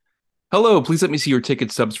Hello, please let me see your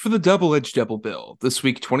ticket stubs for the double-edged double bill. This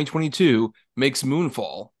week, 2022 makes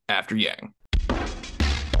Moonfall after Yang.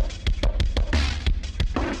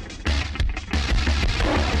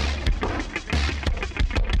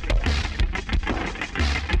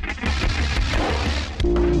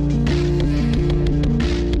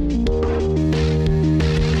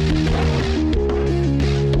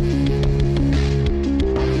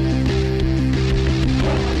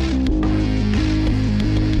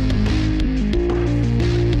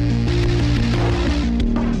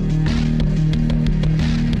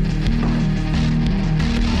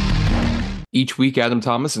 Each week, Adam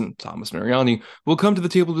Thomas and Thomas Mariani will come to the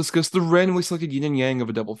table to discuss the randomly selected yin and yang of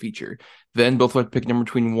a double feature. Then both will have to pick a number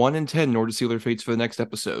between 1 and 10 in order to seal their fates for the next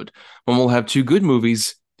episode. One will have two good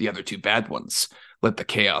movies, the other two bad ones. Let the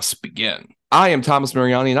chaos begin. I am Thomas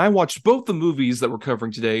Mariani, and I watched both the movies that we're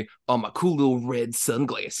covering today on my cool little red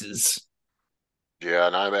sunglasses. Yeah,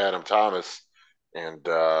 and I'm Adam Thomas. And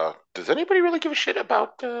does anybody really give a shit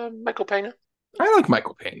about Michael Pena? I like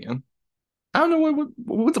Michael Pena. I don't know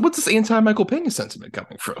what's this anti-Michael Pena sentiment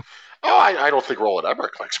coming from. Oh, I don't think Roland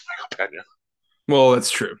Emmerich likes Michael Pena. Well,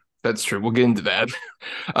 that's true. That's true. We'll get into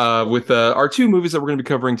that with our two movies that we're going to be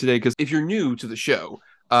covering today. Because if you're new to the show,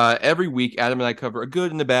 every week Adam and I cover a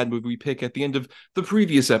good and a bad movie we pick at the end of the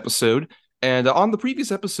previous episode. And on the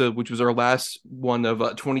previous episode, which was our last one of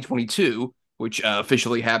 2022, which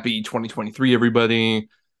officially happy 2023, everybody.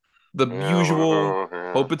 The usual.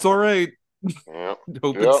 Yeah, Hope it's all right. yeah,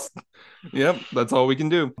 Hope yeah. it's Yep, that's all we can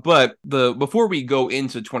do. But the before we go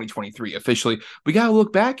into 2023 officially, we gotta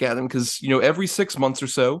look back at them because every 6 months or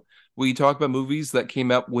so we talk about movies that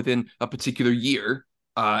came out within a particular year.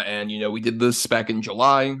 And we did this back in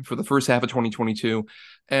July for the first half of 2022.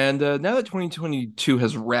 And now that 2022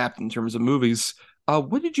 has wrapped in terms of movies,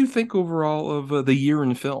 what did you think overall of the year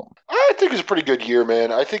in film? I think it's a pretty good year,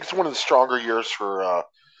 man. I think it's one of the stronger years for.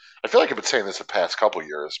 I feel like I've been saying this the past couple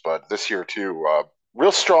years, but this year too.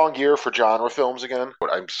 Real strong year for genre films again.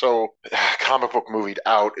 But I'm so comic book movied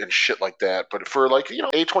out and shit like that. But for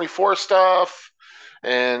A24 stuff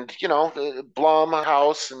and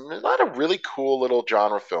Blumhouse and a lot of really cool little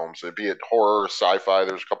genre films, be it horror, sci-fi.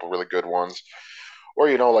 There's a couple really good ones, or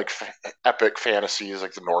epic fantasies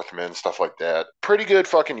like The Northman, stuff like that. Pretty good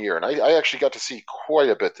fucking year, and I actually got to see quite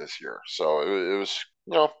a bit this year, so it was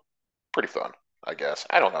pretty fun. I guess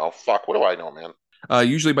I don't know. Fuck, what do I know, man?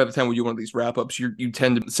 Usually, by the time we do one of these wrap ups, you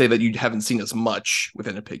tend to say that you haven't seen as much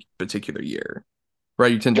within a particular year,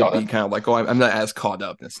 right? You tend to Yeah, be kind of like, oh, I'm not as caught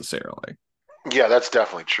up necessarily. yeah, that's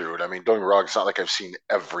definitely true. I mean, don't get me wrong. It's not like I've seen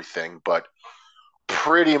everything, but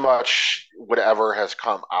pretty much whatever has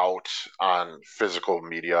come out on physical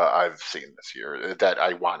media I've seen this year that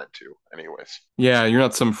I wanted to, anyways. Yeah, you're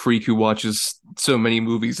not some freak who watches so many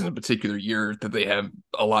movies in a particular year that they have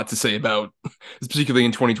a lot to say about, particularly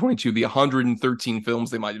in 2022, the 113 films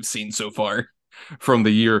they might have seen so far from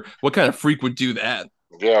the year. What kind of freak would do that?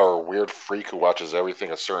 Yeah, or a weird freak who watches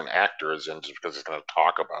everything a certain actor is in just because he's going to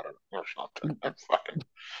talk about it or something. I'm fucking.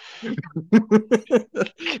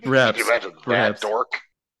 Can you Perhaps, imagine that perhaps. dork?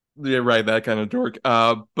 Yeah, right, that kind of dork.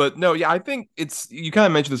 But no, yeah, I think it's you kind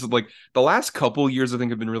of mentioned this like the last couple years I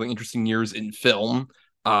think have been really interesting years in film.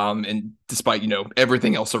 And despite,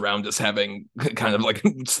 everything else around us having kind of like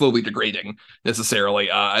slowly degrading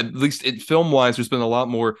necessarily, at least in film wise, there's been a lot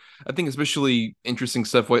more, I think, especially interesting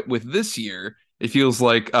stuff with this year. It feels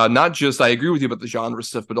like not just I agree with you about the genre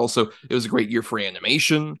stuff, but also it was a great year for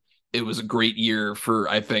animation. It was a great year for,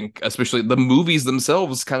 I think, especially the movies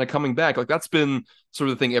themselves kind of coming back. Like that's been sort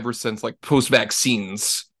of the thing ever since like post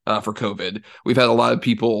vaccines for COVID. We've had a lot of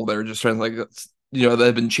people that are just trying to like, that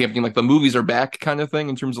have been championing like the movies are back kind of thing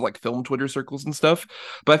in terms of like film Twitter circles and stuff.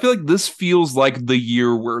 But I feel like this feels like the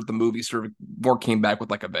year where the movies sort of more came back with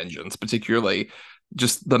like a vengeance, particularly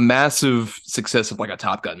just the massive success of like a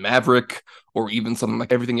Top Gun Maverick or even something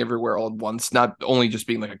like Everything Everywhere All at Once, not only just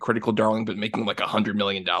being like a critical darling, but making like $100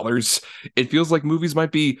 million. It feels like movies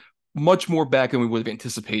might be much more back than we would have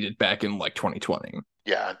anticipated back in like 2020.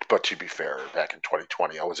 Yeah, but to be fair, back in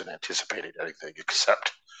 2020, I wasn't anticipating anything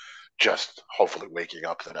except just hopefully waking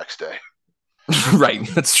up the next day. Right,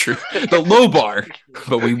 that's true. The low bar,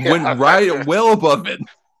 but we went right Yeah. well above it.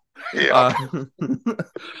 Yep.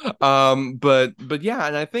 Uh, but yeah,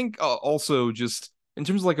 and I think also just in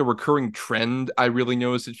terms of like a recurring trend, I really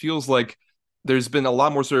noticed it feels like there's been a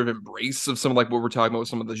lot more sort of embrace of some of like what we're talking about with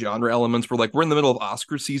some of the genre elements. We're in the middle of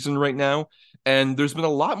Oscar season right now, and there's been a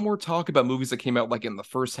lot more talk about movies that came out like in the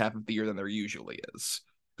first half of the year than there usually is.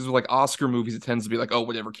 Because with like Oscar movies, it tends to be like, oh,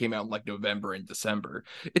 whatever came out in like November and December.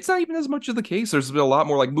 It's not even as much of the case. There's been a lot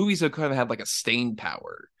more like movies that kind of had like a staying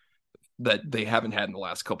power that they haven't had in the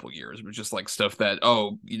last couple of years, but just like stuff that,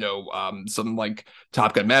 something like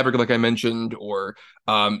Top Gun Maverick, like I mentioned, or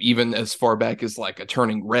even as far back as like a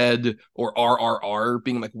Turning Red or RRR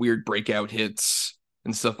being like weird breakout hits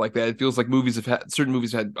and stuff like that. It feels like certain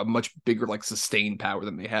movies have had a much bigger like sustained power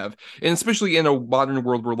than they have, and especially in a modern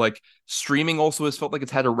world where like streaming also has felt like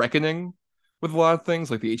it's had a reckoning with a lot of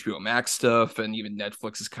things, like the HBO Max stuff, and even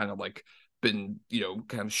Netflix has kind of like been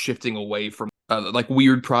kind of shifting away from like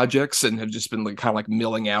weird projects and have just been like kind of like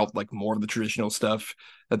milling out like more of the traditional stuff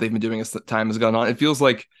that they've been doing as the time has gone on. It feels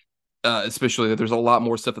like especially that there's a lot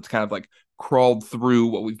more stuff that's kind of like crawled through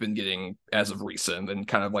what we've been getting as of recent and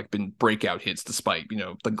kind of like been breakout hits despite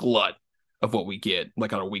the glut of what we get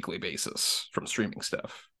like on a weekly basis from streaming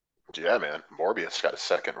stuff. Yeah, man. Morbius got a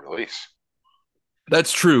second release.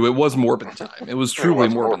 That's true. It was Morbin time. It was truly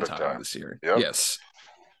Morbin time this year. Yep. Yes.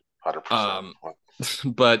 100%.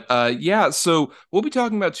 But yeah, so we'll be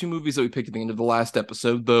talking about two movies that we picked at the end of the last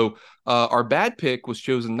episode, though our bad pick was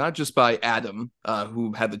chosen not just by Adam,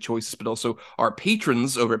 who had the choices, but also our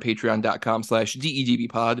patrons over at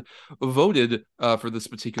patreon.com/DEDBpod voted for this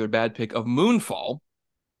particular bad pick of Moonfall,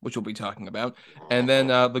 which we'll be talking about. And then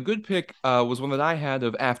the good pick was one that I had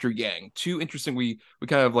of After Yang. Two interesting, we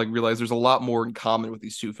kind of like realized there's a lot more in common with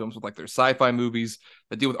these two films, with like their sci-fi movies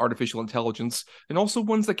that deal with artificial intelligence, and also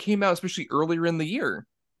ones that came out especially earlier in the year,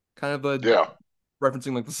 kind of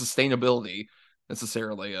referencing like the sustainability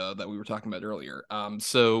necessarily that we were talking about earlier.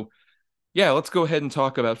 So yeah, let's go ahead and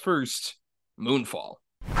talk about first Moonfall.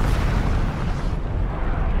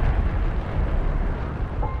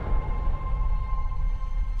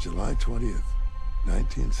 July 20th,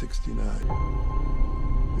 1969.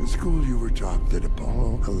 In school, you were taught that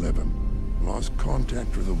Apollo 11 lost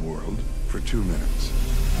contact with the world for 2 minutes.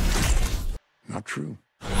 Not true.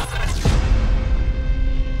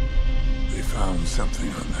 They found something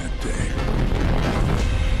on that day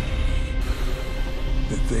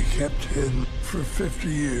that they kept hidden for 50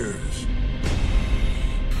 years.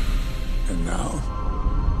 And now,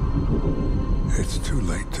 it's too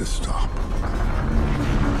late to stop.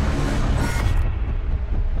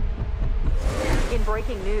 In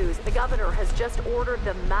breaking news, the governor has just ordered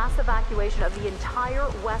the mass evacuation of the entire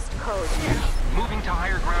West Coast. Moving to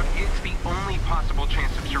higher ground is the only possible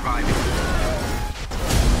chance of surviving.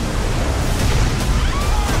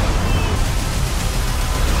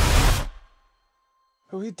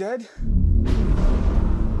 Are we dead?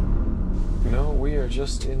 No, we are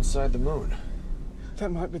just inside the moon. That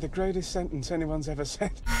might be the greatest sentence anyone's ever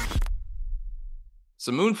said.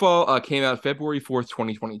 So Moonfall came out February 4th,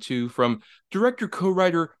 2022 from director,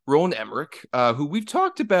 co-writer Roland Emmerich, who we've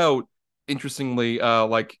talked about, interestingly,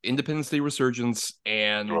 like Independence Day Resurgence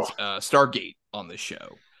and Stargate on this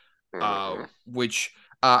show, which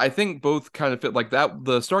I think both kind of fit like that.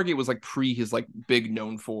 The Stargate was like pre his like big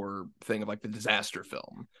known for thing of like the disaster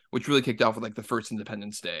film, which really kicked off with like the first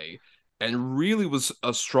Independence Day and really was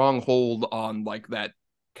a strong hold on like that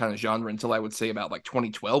kind of genre until I would say about like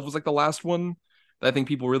 2012 was like the last one that I think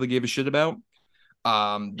people really gave a shit about.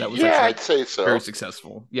 That was I'd say so. Very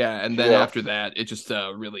successful. Yeah, and then after that, it just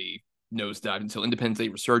really nosedived until Independence Day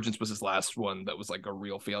Resurgence was his last one that was like a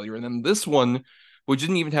real failure. And then this one, which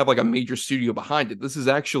didn't even have like a major studio behind it. This is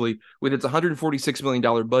actually, with its $146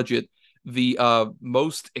 million budget, the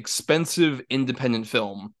most expensive independent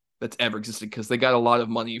film that's ever existed, because they got a lot of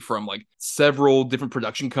money from like several different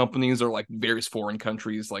production companies or like various foreign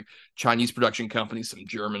countries, like Chinese production companies, some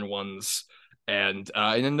German ones, and it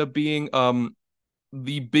ended up being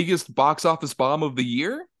the biggest box office bomb of the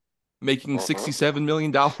year, making $67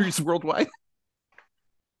 million worldwide.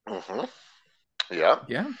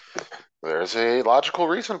 Yeah. There's a logical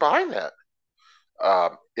reason behind that.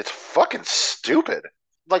 It's fucking stupid.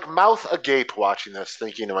 Like, mouth agape watching this,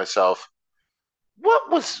 thinking to myself,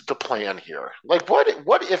 what was the plan here? Like, what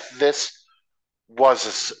if this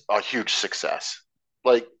was a huge success?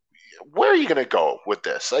 Like, where are you going to go with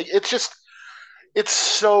this? Like, it's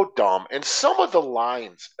so dumb. And some of the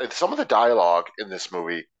lines and some of the dialogue in this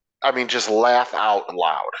movie, I mean, just laugh out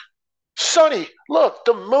loud. Sonny, look,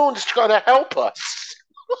 the moon's trying to help us.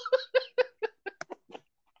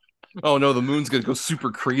 Oh no, the moon's gonna go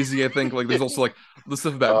super crazy. I think like there's also like the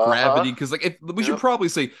stuff about gravity, because like we should probably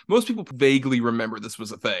say most people vaguely remember this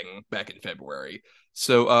was a thing back in February.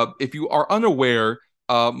 So if you are unaware,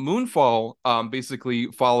 Moonfall basically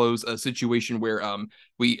follows a situation where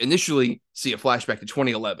we initially see a flashback to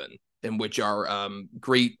 2011 in which our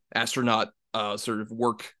great astronaut sort of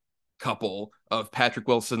work couple of Patrick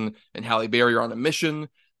Wilson and Halle Berry are on a mission.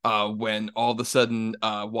 when all of a sudden,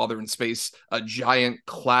 while they're in space, a giant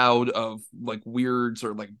cloud of like weirds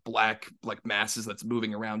or like black like masses that's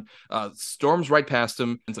moving around storms right past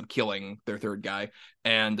them, ends up killing their third guy.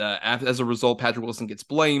 And as a result, Patrick Wilson gets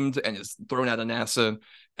blamed and is thrown out of NASA.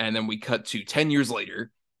 And then we cut to 10 years later,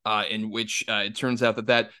 in which it turns out that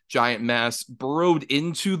that giant mass burrowed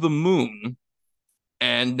into the moon,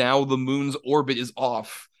 and now the moon's orbit is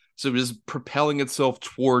off. So it is propelling itself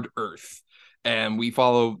toward Earth. And we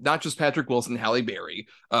follow not just Patrick Wilson, Halle Berry,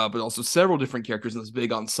 but also several different characters in this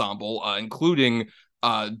big ensemble, including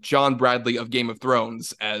John Bradley of Game of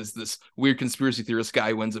Thrones as this weird conspiracy theorist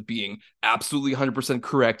guy who ends up being absolutely 100%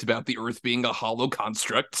 correct about the Earth being a hollow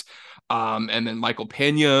construct. And then Michael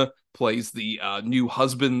Pena plays the new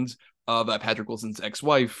husband of Patrick Wilson's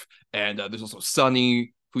ex-wife. And there's also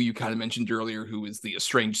Sonny, who you kind of mentioned earlier, who is the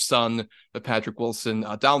estranged son of Patrick Wilson.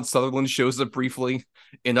 Donald Sutherland shows up briefly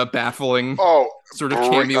in a baffling sort of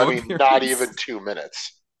cameo. I mean, not even 2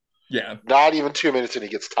 minutes. Yeah. Not even 2 minutes and he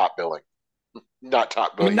gets top billing. Not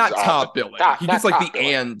top billing. I mean, not top billing. He gets like the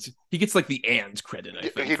billing. He gets like the and credit, I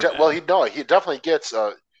think. He definitely gets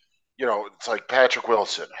it's like Patrick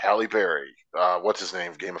Wilson, Halle Berry, what's his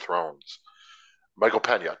name, Game of Thrones, Michael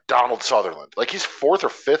Pena, Donald Sutherland. Like he's fourth or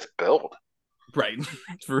fifth billed. Right.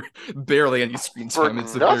 For barely any screen time.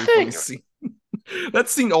 It's nothing. a very funny scene. That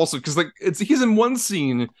scene also, because like he's in one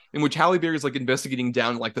scene in which Halle Berry is like investigating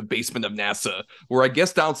down like the basement of NASA, where I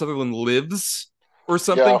guess Donald Sutherland lives or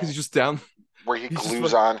something, because he's just down where he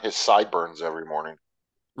glues on his sideburns every morning.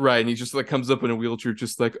 Right, and he just like comes up in a wheelchair,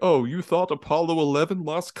 just like, oh, you thought Apollo 11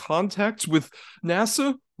 lost contact with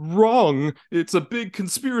NASA? Wrong. It's a big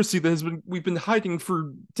conspiracy that we've been hiding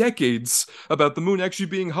for decades about the moon actually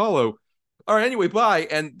being hollow. All right, anyway, bye.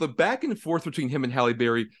 And the back and forth between him and Halle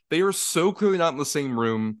Berry, they are so clearly not in the same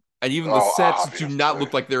room, and even the sets obviously do not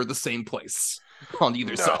look like they're the same place on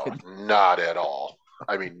either side. Not at all.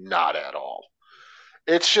 I mean, not at all.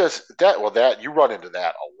 It's just that you run into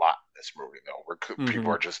that a lot in this movie, though, where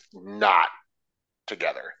people are just not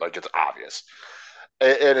together. Like, it's obvious.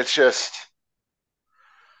 And it's just,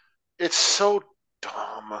 it's so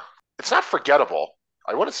dumb. It's not forgettable.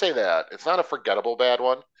 I want to say that. It's not a forgettable bad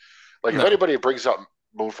one. Like, if anybody brings up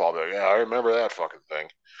Moonfall, like, yeah, I remember that fucking thing.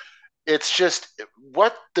 It's just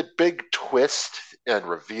what the big twist and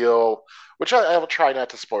reveal, which I will try not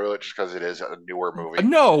to spoil it just because it is a newer movie.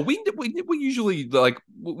 No, we usually, like,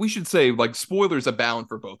 we should say, like, spoilers abound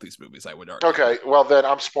for both these movies, I would argue. Okay, well, then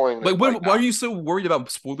I'm spoiling it. Like, why are you so worried about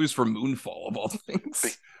spoilers for Moonfall, of all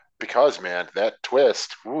things? Because, man, that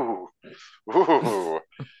twist, ooh.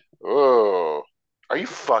 Are you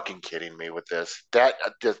fucking kidding me with this? That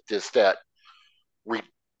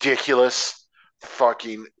ridiculous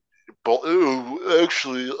fucking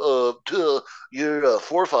actually, your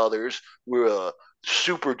forefathers were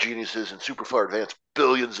super geniuses and super far advanced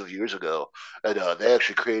billions of years ago, and they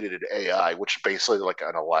actually created an AI, which is basically like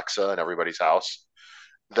an Alexa in everybody's house,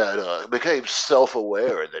 that became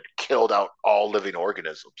self-aware and then killed out all living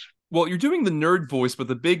organisms. Well, you're doing the nerd voice, but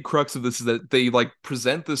the big crux of this is that they like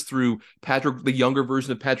present this through Patrick, the younger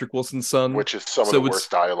version of Patrick Wilson's son, which is some of the worst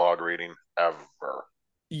dialogue reading ever.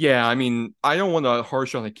 Yeah, I mean, I don't want to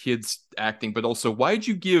harsh on a kid's acting, but also, why'd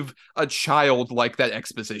you give a child like that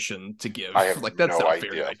exposition to give? I have like that's no not idea.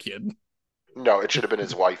 fair to that kid. No, it should have been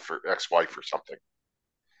his wife or ex-wife or something.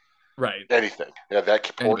 Right. Anything. Yeah, that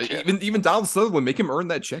poor kid. Even Donald Sutherland, make him earn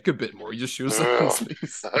that check a bit more. He just shows up in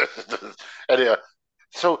space. And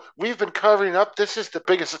so we've been covering up. This is the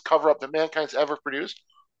biggest cover-up that mankind's ever produced.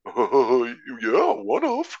 Yeah, one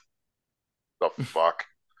of. The fuck.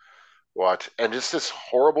 What? And just this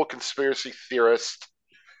horrible conspiracy theorist,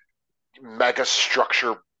 mega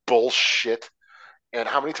structure bullshit. And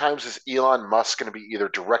how many times is Elon Musk going to be either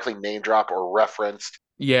directly name dropped or referenced?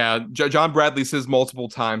 Yeah, John Bradley says multiple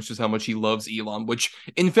times just how much he loves Elon, which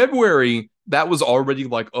in February, that was already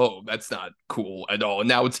like, oh, that's not cool at all. And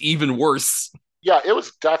now it's even worse. Yeah, it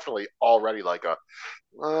was definitely already like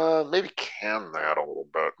maybe can that a little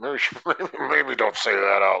bit. Maybe don't say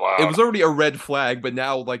that out loud. It was already a red flag, but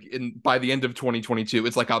now, like by the end of 2022,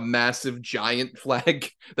 it's like a massive giant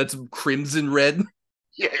flag that's crimson red.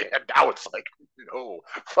 Yeah, now it's like, no,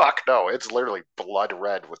 fuck no. It's literally blood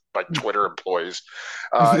red by Twitter employees.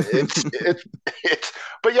 But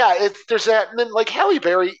yeah, there's that. And then like Halle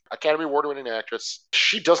Berry, Academy Award-winning actress,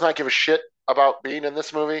 she does not give a shit about being in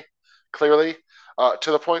this movie, clearly,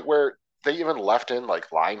 to the point where they even left in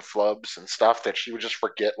like line flubs and stuff that she would just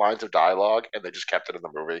forget lines of dialogue, and they just kept it in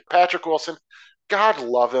the movie. Patrick Wilson, God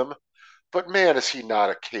love him, but man, is he not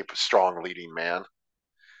a strong leading man.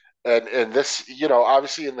 And this,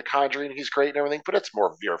 obviously in The Conjuring, he's great and everything, but it's more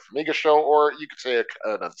of a Vera Farmiga show, or you could say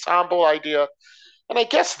an ensemble idea. And I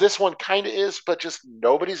guess this one kind of is, but just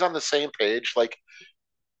nobody's on the same page. Like,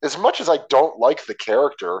 as much as I don't like the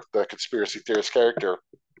character, the conspiracy theorist character,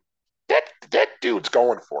 that dude's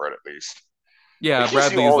going for it at least. Yeah, Like, he's the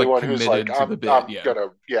Bradley is only like one who's like, committed to the bit. I'm Yeah. gonna,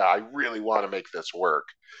 yeah, I really want to make this work.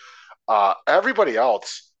 Everybody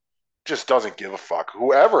else just doesn't give a fuck.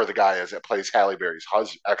 Whoever the guy is that plays Halle Berry's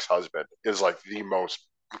ex-husband is like the most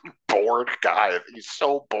bored guy. He's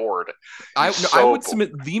so bored. I would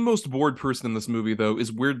submit the most bored person in this movie, though,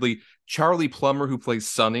 is weirdly Charlie Plummer, who plays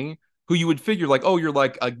Sonny, who you would figure like, oh, you're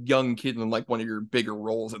like a young kid in like one of your bigger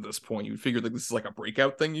roles at this point. You would figure like this is like a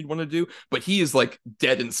breakout thing you'd want to do, but he is like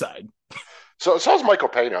dead inside. So is Michael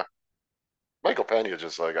Pena. Michael Pena is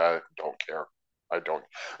just like, I don't care. I don't.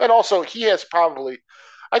 And also, he has probably,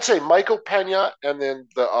 I'd say Michael Pena and then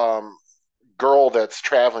the girl that's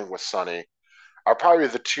traveling with Sonny are probably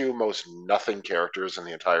the two most nothing characters in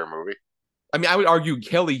the entire movie. I mean, I would argue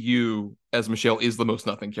Kelly Yu as Michelle is the most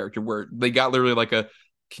nothing character, where they got literally like a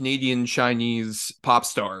Canadian Chinese pop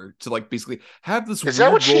star to like basically have this Is weird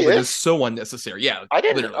that what she role that is? is so unnecessary. Yeah, I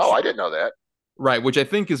didn't. literally. Oh, I didn't know that. Right, which I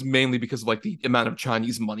think is mainly because of like the amount of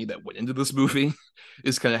Chinese money that went into this movie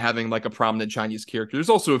is kind of having like a prominent Chinese character. There's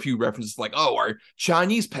also a few references like, oh, our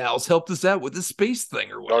Chinese pals helped us out with the space thing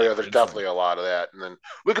or whatever. Oh yeah, there's definitely a lot of that. And then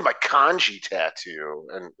look at my kanji tattoo,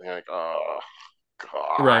 and you're like, oh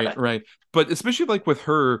god. Right. But especially like with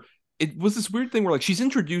her, it was this weird thing where like she's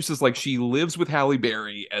introduced as like she lives with Halle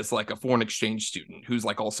Berry as like a foreign exchange student who's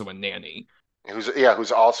like also a nanny.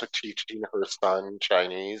 Who's also teaching her son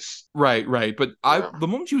Chinese. Right. But the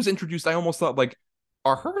moment she was introduced, I almost thought like,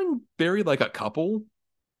 are her and Barry like a couple?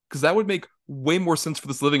 Because that would make way more sense for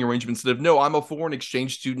this living arrangement instead of no, I'm a foreign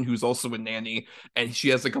exchange student who's also a nanny, and she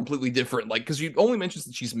has a completely different like because you only mentions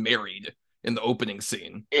that she's married in the opening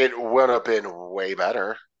scene. It would have been way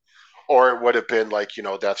better, or it would have been like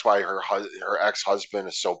that's why her ex-husband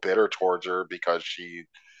is so bitter towards her because she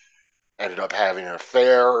ended up having an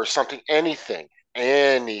affair or something. Anything,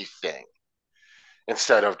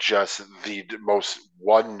 instead of just the most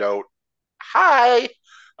one note. Hi,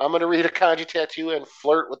 I'm gonna read a kanji tattoo and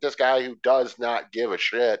flirt with this guy who does not give a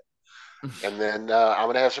shit, and then I'm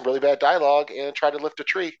gonna have some really bad dialogue and try to lift a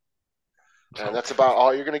tree. And that's about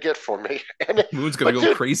all you're gonna get from me. And Moon's gonna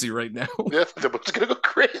go crazy right now. Yeah, the moon's gonna go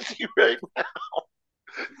crazy right now.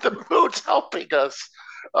 The moon's helping us.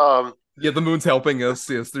 Yeah, the moon's helping us.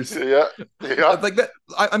 Yes, there's yeah. Like that.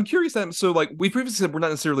 I'm curious. So, like we previously said, we're not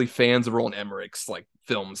necessarily fans of Roland Emmerich's like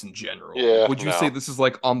films in general. Yeah. Would you say this is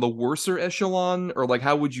like on the worser echelon, or like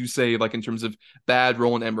how would you say like in terms of bad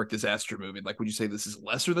Roland Emmerich disaster movie? Like, would you say this is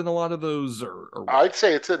lesser than a lot of those, or what? I'd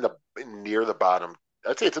say it's near the bottom.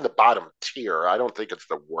 I'd say it's in the bottom tier. I don't think it's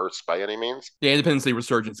the worst by any means. Yeah, Independence Day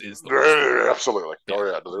Resurgence is the worst. Absolutely. Oh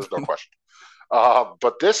yeah, there's no question.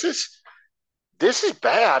 But this is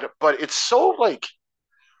bad, but it's so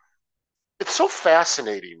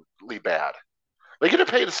fascinatingly bad. Like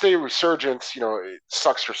Independence Day Resurgence, it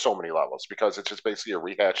sucks for so many levels because it's just basically a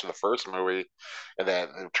rehash of the first movie, and then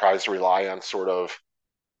it tries to rely on sort of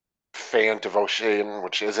fan devotion,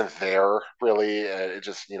 which isn't there really. And it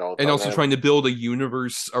just, and also trying to build a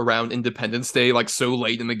universe around Independence Day like so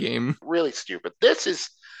late in the game. Really stupid. This is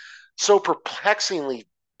so perplexingly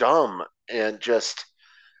dumb, and just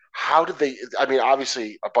how did they? I mean,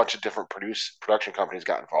 obviously, a bunch of different production companies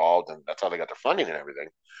got involved, and that's how they got their funding and everything.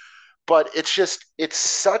 But it's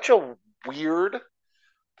such a weird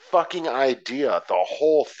fucking idea, the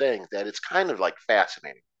whole thing, that it's kind of like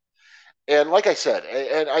fascinating. And like I said,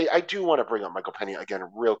 and I do want to bring up Michael Pena again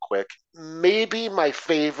real quick. Maybe my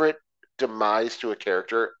favorite demise to a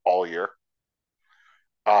character all year,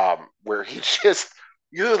 where he just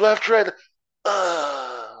you left, right,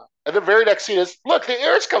 and the very next scene is look, the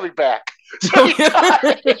air is coming back. So he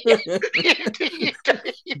died.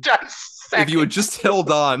 He died if you had just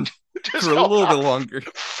held on for a little bit longer,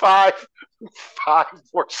 five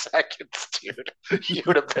more seconds, dude, you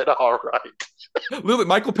would have been all right. Literally,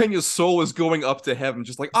 Michael Pena's soul is going up to heaven,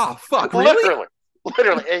 just like, fuck, really?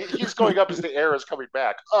 Literally, he's going up as the air is coming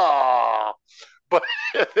back. But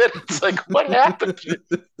then it's like, what happened?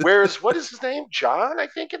 What is his name? John, I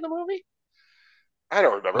think, in the movie? I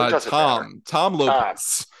don't remember. It doesn't matter. Tom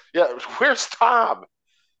Lopez. Yeah, where's Tom?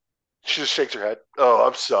 She just shakes her head. Oh,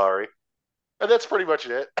 I'm sorry. And that's pretty much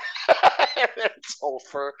it. It's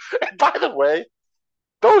over. And by the way,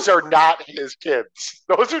 those are not his kids.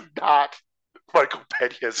 Those are not Michael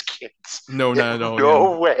Pena's kids. No, not at In all.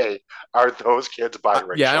 no Yeah. way are those kids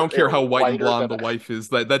biracial. Yeah, I don't care They're how white and whiter blonde the than wife is.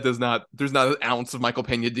 That does not. There's not an ounce of Michael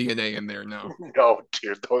Pena DNA in there. No. no,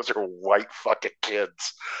 dude. Those are white fucking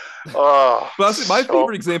kids. Oh, But honestly, my so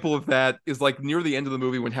favorite example of that is like near the end of the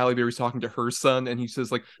movie when Halle Berry's talking to her son, and he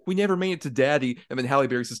says like, "We never made it to Daddy," and then Halle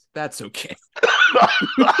Berry says, "That's okay."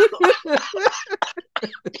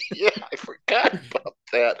 yeah, I forgot about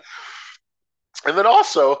that. And then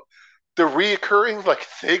also the reoccurring like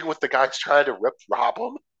thing with the guys trying to rob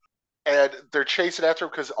him, and they're chasing after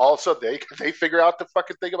him because also they figure out the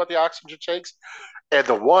fucking thing about the oxygen tanks, and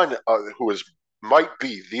the one who is might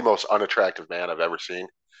be the most unattractive man I've ever seen.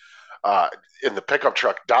 In the pickup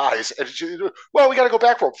truck dies, and well, we got to go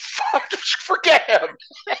back for him. Fuck, forget him.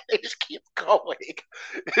 They just keep going.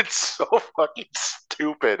 It's so fucking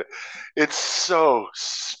stupid. It's so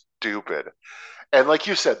stupid. And like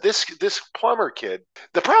you said, this plumber kid.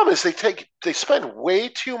 The problem is they spend way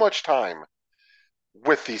too much time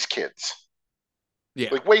with these kids. Yeah.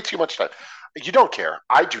 Like way too much time. You don't care.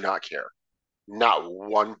 I do not care. Not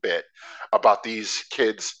one bit about these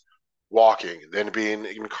kids walking, then being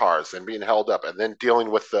in cars, then being held up, and then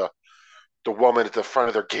dealing with the woman at the front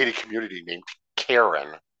of their gated community named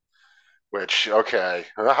Karen. Which okay,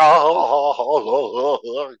 get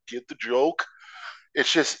the joke.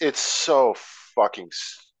 It's so fucking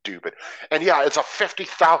stupid. And yeah, it's a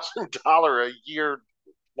 $50,000 a year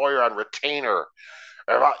lawyer on retainer.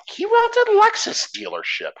 He runs a Lexus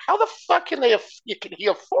dealership. How the fuck can he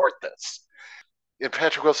afford this? And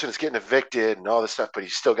Patrick Wilson is getting evicted and all this stuff, but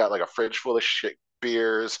he's still got like a fridge full of shit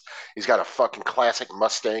beers. He's got a fucking classic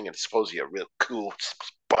Mustang and supposedly a real cool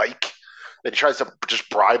bike that he tries to just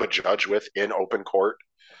bribe a judge with in open court.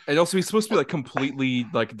 And also, he's supposed to be like completely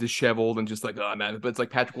like disheveled and just like, oh man, but it's like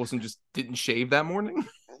Patrick Wilson just didn't shave that morning.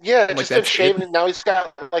 Yeah, like, just been shaving, and now he's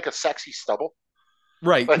got like a sexy stubble.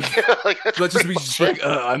 Right. Like that's just be just like,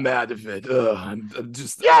 I'm mad of it. I'm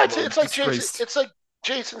just yeah. It's like Jason. It's like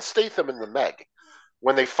Jason Statham in the Meg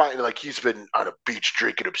when they find like he's been on a beach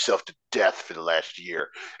drinking himself to death for the last year,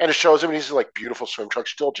 and it shows him and he's in like beautiful swim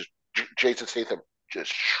trunks, still just Jason Statham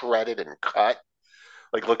just shredded and cut.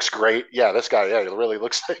 Like looks great. Yeah, this guy, yeah, he really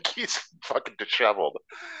looks like he's fucking disheveled.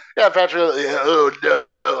 Yeah, Patrick. Yeah, oh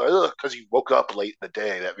no, because he woke up late in the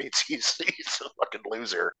day. That means he's a fucking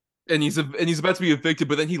loser. And he's about to be evicted,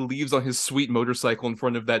 but then he leaves on his sweet motorcycle in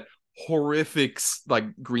front of that horrific like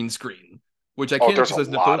green screen, which I can't emphasize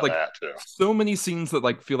enough. Like so many scenes that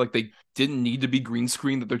like feel like they didn't need to be green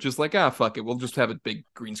screen that they're just like, fuck it, we'll just have a big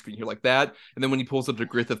green screen here like that. And then when he pulls up to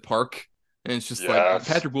Griffith Park. And it's just like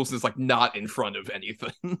Patrick Wilson is like not in front of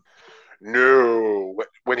anything. No,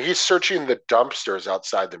 when he's searching the dumpsters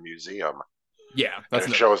outside the museum, yeah, and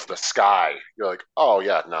it shows the sky. You're like, oh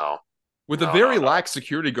yeah, no. With a very lax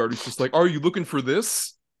security guard who's just like, "Are you looking for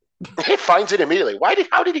this?" He finds it immediately.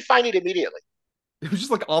 How did he find it immediately? It was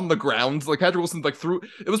just like on the ground. Like Patrick Wilson like threw.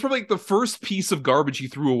 It was probably like the first piece of garbage he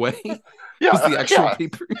threw away. Yeah, was the actual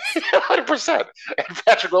paper. 100%. And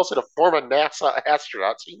Patrick Wilson, a former NASA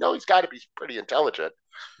astronaut, so you know he's got to be pretty intelligent.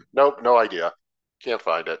 Nope, no idea. Can't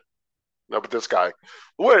find it. No, but this guy.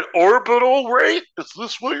 What, orbital rate? Is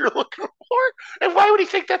this what you're looking for? And why would he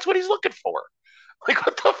think that's what he's looking for? Like,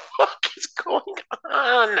 what the fuck is going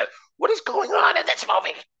on? What is going on in this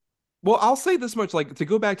movie? Well, I'll say this much, like, to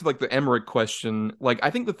go back to, like, the Emmerich question, like, I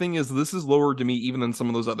think the thing is, this is lower to me even than some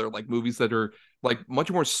of those other, like, movies that are, like, much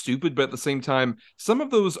more stupid, but at the same time, some of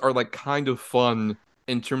those are, like, kind of fun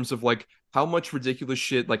in terms of, like, how much ridiculous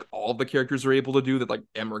shit, like, all the characters are able to do that, like,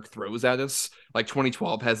 Emmerich throws at us. Like,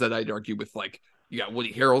 2012 has that, I'd argue, with, like, you got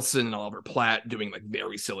Woody Harrelson and Oliver Platt doing, like,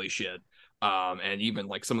 very silly shit. And even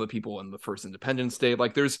like some of the people in the first Independence Day,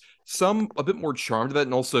 like there's a bit more charm to that,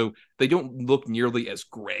 and also they don't look nearly as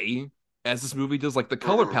gray as this movie does. Like the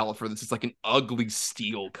color palette for this is like an ugly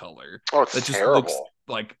steel color. Oh, it's terrible. Looks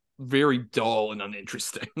like very dull and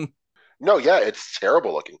uninteresting. No, yeah, it's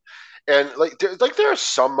terrible looking, and there are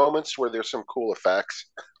some moments where there's some cool effects.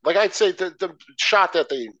 Like I'd say the shot that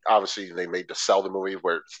they made to sell the movie,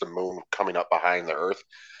 where it's the moon coming up behind the Earth.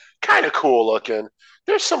 Kind of cool looking.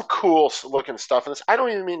 There's some cool looking stuff in this. I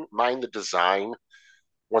don't even mind the design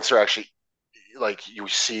once they're actually like you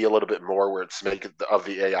see a little bit more where it's making of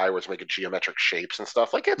the AI where it's making geometric shapes and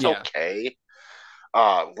stuff. Like it's okay.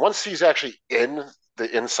 Once he's actually in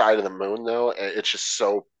the inside of the moon though, it's just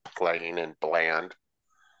so plain and bland.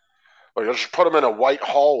 Like you'll just put him in a white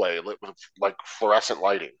hallway lit with like fluorescent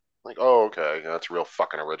lighting. Like, oh okay, that's real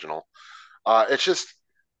fucking original. It's just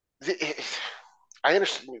I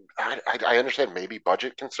understand. I understand maybe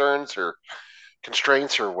budget concerns or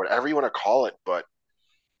constraints or whatever you want to call it, but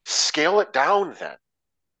scale it down then.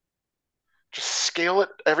 just scale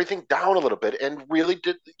everything down a little bit and really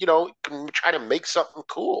did, try to make something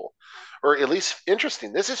cool or at least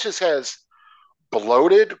interesting. This just has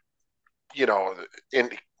bloated, in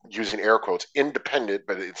using air quotes, independent,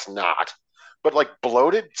 but it's not. But like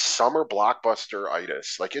bloated summer blockbuster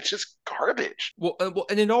itis, like it's just garbage. Well,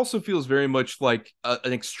 and it also feels very much like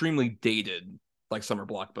an extremely dated like summer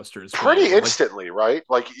blockbuster as well. Pretty instantly, right?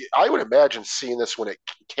 Like I would imagine seeing this when it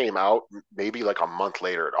came out, maybe like a month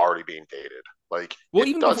later, it already being dated. Like, well, it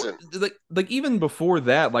even doesn't. before, like even before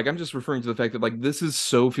that, like I'm just referring to the fact that like this is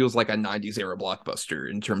so feels like a '90s era blockbuster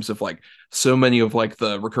in terms of like so many of like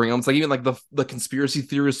the recurring elements, like even like the conspiracy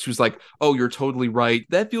theorist who's like, oh, you're totally right.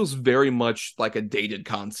 That feels very much like a dated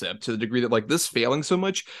concept to the degree that like this failing so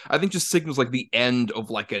much, I think just signals like the end of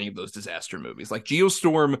like any of those disaster movies. Like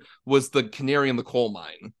Geostorm was the canary in the coal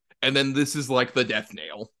mine, and then this is like the death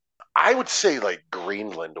nail. I would say like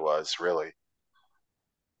Greenland was really.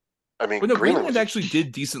 I mean, But no, Greenland was actually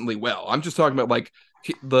did decently well. I'm just talking about like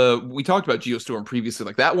we talked about Geostorm previously.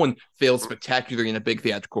 Like that one failed spectacularly in a big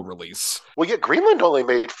theatrical release. Well, yeah, Greenland only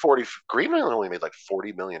made like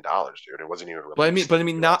 $40 million, dude. It wasn't even released. But I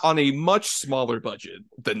mean, not on a much smaller budget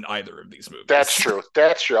than either of these movies. That's true.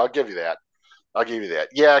 That's true. I'll give you that.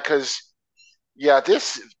 Yeah, because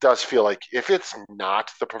this does feel like if it's not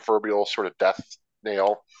the proverbial sort of death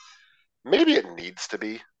nail, maybe it needs to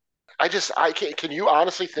be. I can't. Can you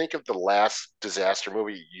honestly think of the last disaster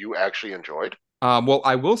movie you actually enjoyed? Well,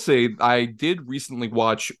 I will say I did recently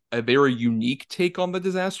watch a very unique take on the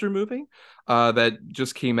disaster movie that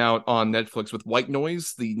just came out on Netflix with White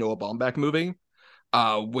Noise, the Noah Baumbach movie,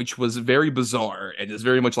 which was very bizarre and is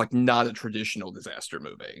very much like not a traditional disaster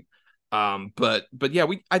movie. But yeah,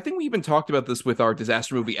 I think we even talked about this with our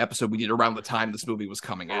disaster movie episode we did around the time this movie was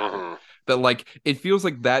coming out. Mm-hmm. That like it feels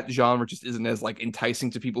like that genre just isn't as like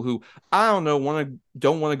enticing to people who I don't know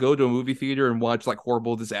don't want to go to a movie theater and watch like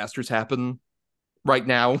horrible disasters happen right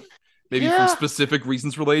now, maybe for specific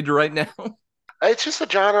reasons related to right now. It's just a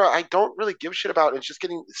genre I don't really give a shit about. It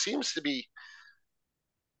seems to be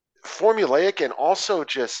formulaic, and also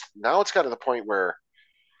just now it's got to the point where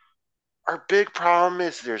our big problem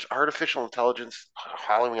is there's artificial intelligence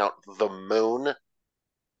hollowing out the moon.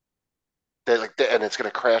 And it's going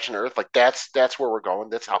to crash on Earth. Like that's where we're going.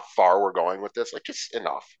 That's how far we're going with this. Like, just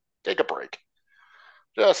enough. Take a break.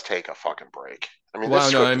 Just take a fucking break. I mean,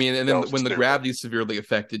 well, no, I mean, and then when the gravity is severely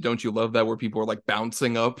affected, don't you love that where people are like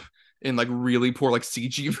bouncing up in like really poor like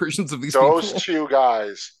CG versions of these those people? two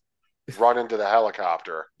guys run into the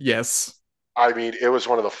helicopter. Yes. I mean, it was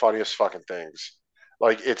one of the funniest fucking things.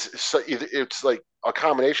 Like it's like a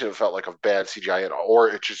combination. It felt like of bad CGI, or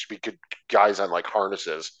it just be good guys on like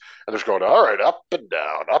harnesses, and they're just going all right, up and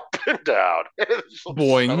down,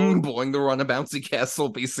 boing, boing. They're on a bouncy castle,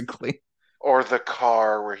 basically. Or the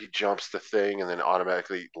car where he jumps the thing and then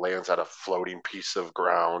automatically lands on a floating piece of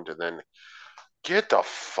ground, and then get the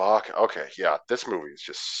fuck. Okay, yeah, this movie is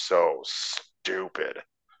just so stupid.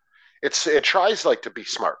 It tries like to be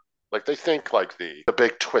smart. Like they think like the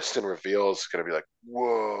big twist and reveal is going to be like,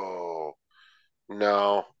 whoa,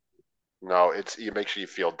 no, it makes you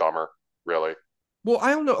feel dumber, really. Well,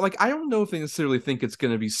 I don't know. Like, I don't know if they necessarily think it's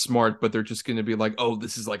going to be smart, but they're just going to be like, oh,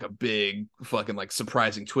 this is like a big fucking like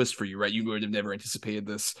surprising twist for you, right? You would have never anticipated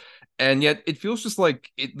this. And yet it feels just like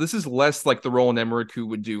this is less like the Roland Emmerich who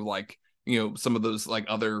would do like, some of those like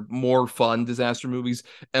other more fun disaster movies,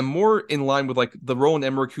 and more in line with like the Roland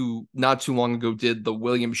Emmerich who not too long ago did the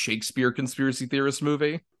William Shakespeare conspiracy theorist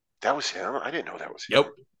movie. That was him? I didn't know that was him.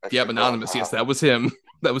 Yep, Anonymous. Yes, that was him.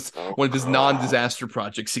 That was one of his non-disaster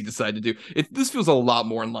projects he decided to do. This feels a lot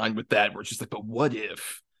more in line with that, where it's just like, but what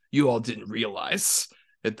if you all didn't realize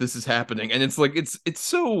that this is happening? And it's like, it's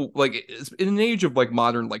so like, in an age of like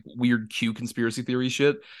modern, like weird Q conspiracy theory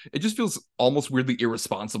shit, it just feels almost weirdly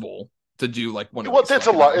irresponsible to do like one of these. That's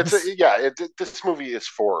a lot. This movie is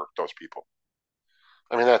for those people.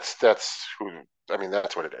 I mean, that's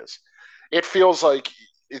what it is. It feels like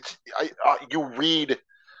you read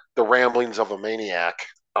the ramblings of a maniac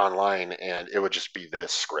online, and it would just be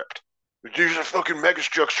this script. There's a fucking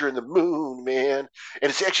megastructure in the moon, man, and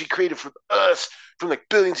it's actually created from us from like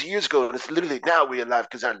billions of years ago, and it's literally now we're alive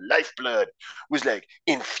because our lifeblood was like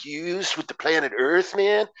infused with the planet Earth,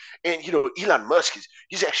 man. And Elon Musk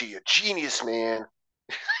he's actually a genius, man.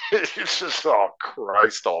 It's just, oh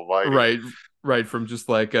Christ Almighty, right from just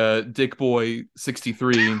like Dick Boy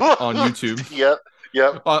 63 on YouTube.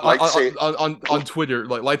 Yep. On Twitter,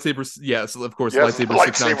 like lightsabers. Yes, of course, lightsaber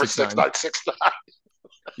 6969.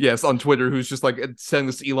 Yes, on Twitter, who's just like sending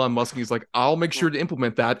this to Elon Musk, and he's like, "I'll make sure to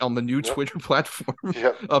implement that on the new Twitter platform."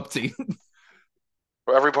 Yep. Update.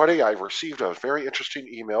 Well, everybody, I received a very interesting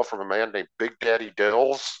email from a man named Big Daddy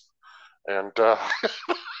Dills, and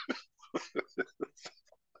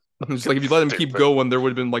It's like if you let him keep Stupid. going, there would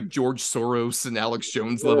have been like George Soros and Alex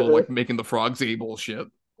Jones level, like making the frogs ate bullshit.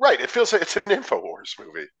 Right, it feels like it's an InfoWars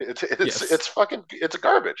movie. Yes. It's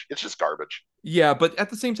garbage. It's just garbage. Yeah, but at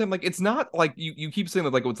the same time, like it's not like you keep saying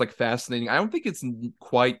that like it's like fascinating. I don't think it's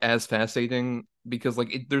quite as fascinating because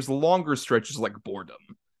like there's longer stretches of, like boredom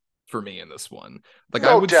for me in this one. Like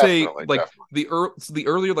I No, would say definitely, like definitely. the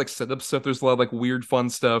earlier like setup stuff, there's a lot of like weird fun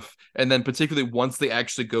stuff, and then particularly once they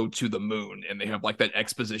actually go to the moon and they have like that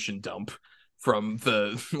exposition dump from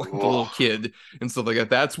the like the little kid and stuff like that.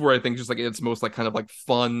 That's where I think just like it's most like kind of like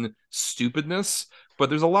fun stupidness. But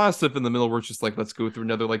there's a lot of stuff in the middle where it's just like let's go through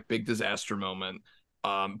another like big disaster moment.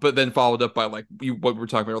 But then followed up by like what we were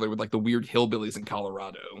talking about earlier with like the weird hillbillies in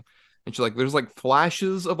Colorado. And she's like, there's like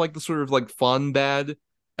flashes of like the sort of like fun bad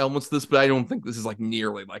elements to this, but I don't think this is like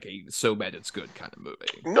nearly like a so bad it's good kind of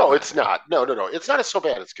movie. No, it's not. No. It's not so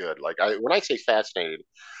bad. It's good. Like when I say fascinating,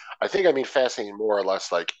 I think I mean fascinating more or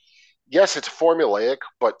less. Like, yes, it's formulaic,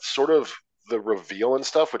 but sort of the reveal and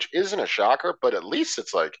stuff, which isn't a shocker, but at least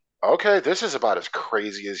it's like, okay, this is about as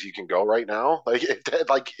crazy as you can go right now.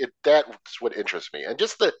 That's what interests me, and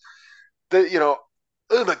just the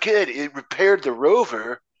oh my god, it repaired the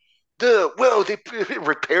rover. They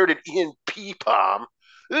repaired an EMP bomb.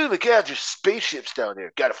 Oh my god, there's spaceships down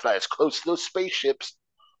there. Gotta fly as close to those spaceships.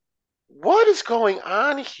 What is going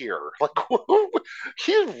on here? Like,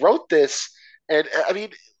 he wrote this, and I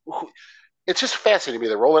mean, it's just fascinating to me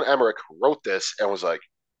that Roland Emmerich wrote this and was like,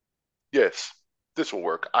 yes, this will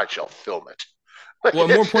work. I shall film it. Well,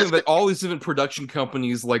 more importantly, that all these different production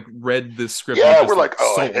companies like read this script. Yeah, we're like,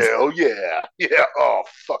 oh, sold. hell yeah. Yeah, oh,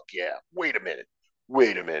 fuck yeah. Wait a minute.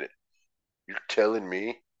 You're telling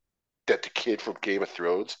me that the kid from Game of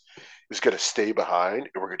Thrones is going to stay behind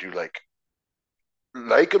and we're going to do like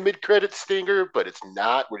a mid-credit stinger, but it's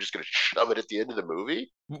not. We're just going to shove it at the end of the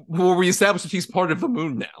movie? Well, we established that he's part of the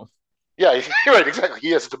moon now. Yeah, you're right, exactly.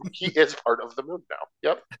 He is part of the moon now.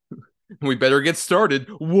 Yep. We better get started.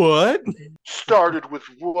 What? Started with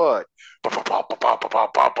what?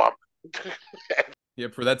 Yeah,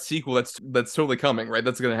 for that sequel, that's totally coming, right?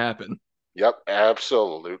 That's gonna happen. Yep,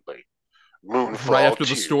 absolutely. Moonfall right after 2.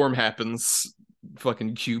 the storm happens.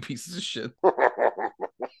 Fucking Q pieces of shit. That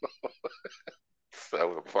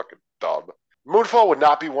was fucking dumb. Moonfall would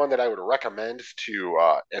not be one that I would recommend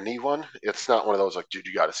to anyone. It's not one of those like, dude,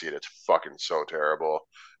 you got to see it. It's fucking so terrible.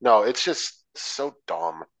 No, it's just so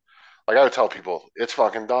dumb. Like I would tell people, it's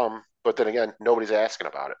fucking dumb. But then again, nobody's asking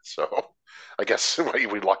about it. So I guess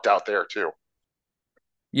we lucked out there too.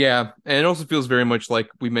 Yeah, and it also feels very much like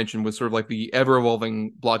we mentioned with sort of like the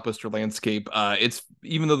ever-evolving blockbuster landscape. It's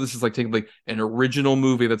even though this is like technically an original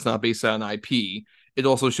movie that's not based on IP, it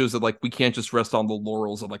also shows that like we can't just rest on the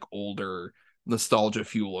laurels of like older nostalgia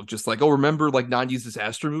fuel of just like, oh, remember like 90s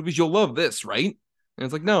disaster movies? You'll love this, right? And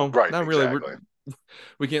it's like, no, right, not exactly. really.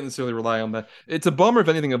 We can't necessarily rely on that. It's a bummer, if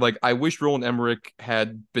anything, of like, I wish Roland Emmerich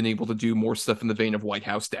had been able to do more stuff in the vein of White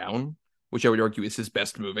House Down, which I would argue is his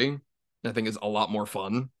best movie. And I think is a lot more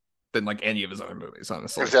fun than like any of his other movies,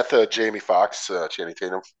 honestly. Is that the Jamie Foxx, Channing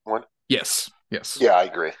Tatum one? Yes. Yeah, I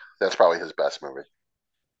agree. That's probably his best movie.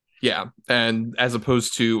 Yeah, and as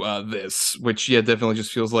opposed to this, which definitely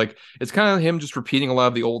just feels like it's kind of him just repeating a lot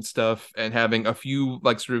of the old stuff and having a few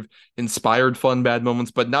like sort of inspired fun bad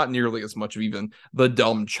moments, but not nearly as much of even the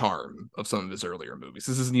dumb charm of some of his earlier movies.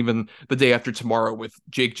 This isn't even The Day After Tomorrow with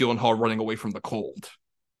Jake Gyllenhaal running away from the cold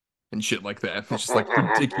and shit like that. It's just like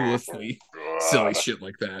ridiculously silly shit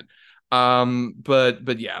like that.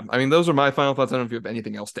 But yeah, I mean, those are my final thoughts. I don't know if you have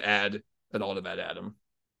anything else to add at all to that, Adam.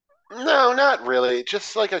 No, not really.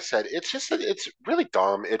 Just like I said, it's really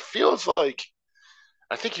dumb. It feels like,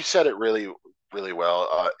 I think you said it really, really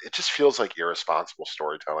well. It just feels like irresponsible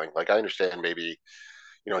storytelling. Like I understand maybe,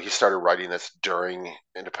 he started writing this during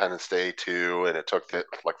Independence Day too, and it took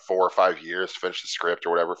like 4 or 5 years to finish the script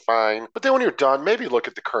or whatever. Fine, but then when you're done, maybe look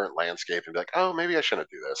at the current landscape and be like, oh, maybe I shouldn't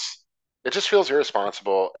do this. It just feels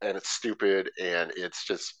irresponsible and it's stupid and it's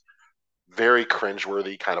just very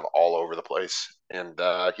cringeworthy, kind of all over the place. And 10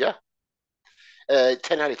 out of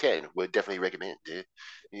 10 would definitely recommend.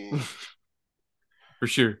 For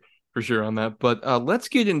sure on that. But let's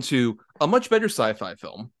get into a much better sci-fi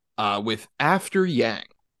film with After Yang.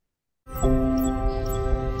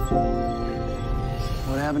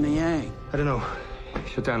 What happened to Yang? I don't know.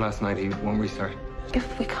 He shut down last night. He won't restart.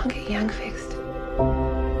 If we can't get Yang fixed,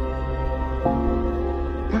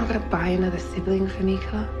 we're not gonna buy another sibling for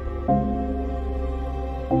Mika.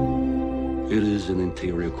 It is an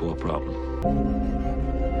interior core problem.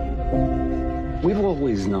 We've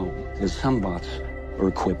always known that some bots are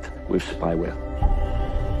equipped with spyware.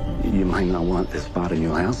 You might not want this bot in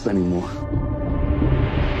your house anymore.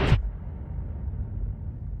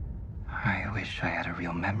 I wish I had a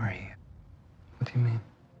real memory. What do you mean?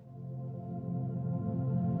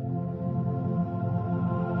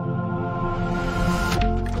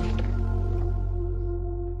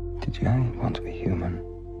 Did Yang want to be human?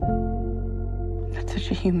 That's such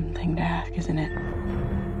a human thing to ask, isn't it?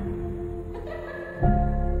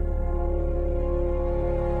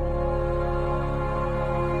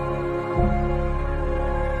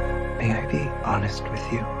 May I be honest with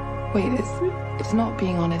you? Wait, it's not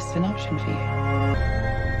being honest an option for you?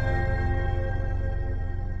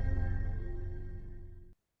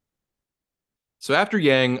 So After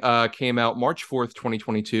Yang came out March 4th,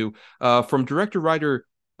 2022, from director-writer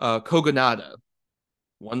Kogonada.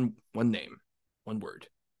 One name, one word.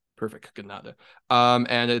 Perfect, Kogonada.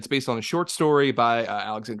 And it's based on a short story by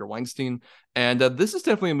Alexander Weinstein. And this is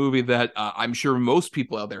definitely a movie that I'm sure most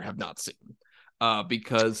people out there have not seen.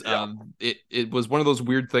 Because it was one of those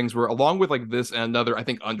weird things where, along with like this and another, I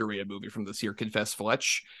think, underrated movie from this year, Confess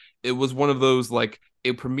Fletch, it was one of those, like,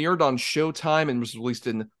 it premiered on Showtime and was released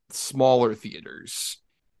in smaller theaters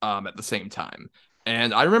at the same time.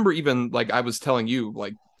 And I remember even, like, I was telling you,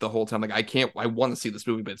 like, the whole time, like, I want to see this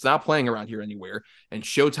movie, but it's not playing around here anywhere. And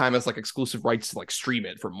Showtime has, like, exclusive rights to, like, stream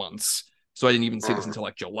it for months. So I didn't even see this until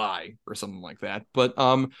like July or something like that. But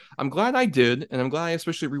I'm glad I did, and I'm glad I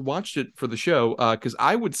especially rewatched it for the show, because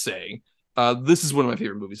I would say this is one of my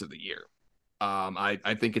favorite movies of the year.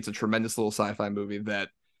 I think it's a tremendous little sci-fi movie that,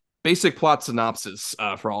 basic plot synopsis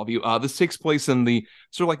for all of you. This takes place in the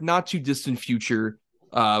sort of like not too distant future,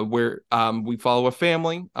 where we follow a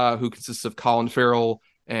family who consists of Colin Farrell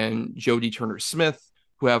and Jodie Turner-Smith,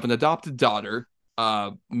 who have an adopted daughter,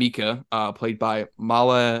 Mika, played by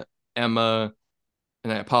Mala Emma,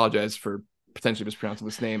 and I apologize for potentially mispronouncing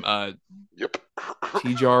this name. Tijar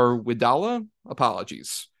Widala.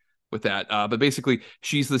 Apologies with that. But basically,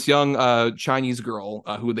 she's this young Chinese girl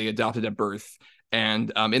who they adopted at birth.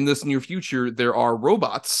 And in this near future, there are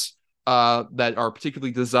robots that are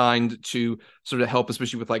particularly designed to sort of help,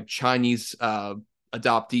 especially with like Chinese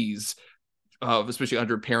adoptees, especially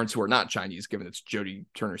under parents who are not Chinese, given it's Jodie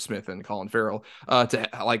Turner-Smith and Colin Farrell, to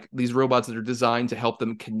like these robots that are designed to help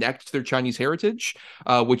them connect to their Chinese heritage,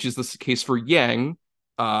 which is the case for Yang,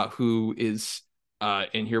 who is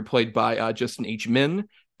in here played by Justin H. Min.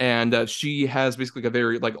 And she has basically a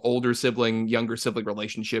very like older sibling, younger sibling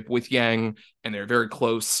relationship with Yang, and they're very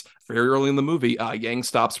close. Very early in the movie, Yang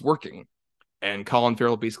stops working. And Colin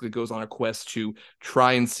Farrell basically goes on a quest to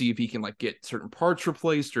try and see if he can like get certain parts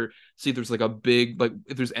replaced, or see if there's like a big, like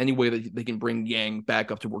if there's any way that they can bring Yang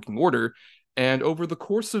back up to working order. And over the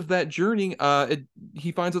course of that journey,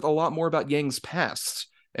 he finds out a lot more about Yang's past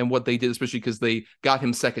and what they did, especially because they got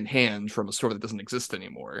him secondhand from a store that doesn't exist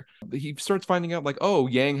anymore. He starts finding out like, oh,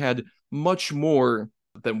 Yang had much more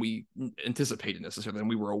than we anticipated necessarily, than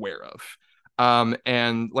we were aware of.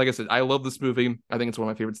 And like I said, I love this movie. I think it's one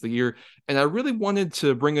of my favorites of the year. And I really wanted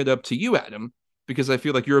to bring it up to you, Adam, because I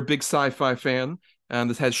feel like you're a big sci-fi fan, and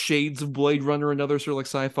this has shades of Blade Runner and other sort of like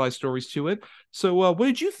sci-fi stories to it. So what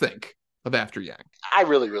did you think of After Yang? I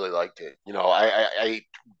really, really liked it. You know, I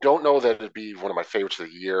don't know that it'd be one of my favorites of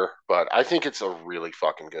the year, but I think it's a really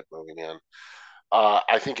fucking good movie, man.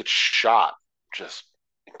 I think it's shot just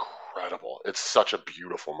incredible. It's such a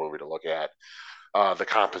beautiful movie to look at. The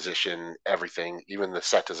composition, everything, even the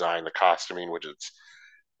set design, the costuming, which is,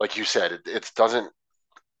 like you said, it doesn't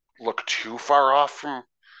look too far off from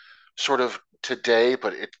sort of today,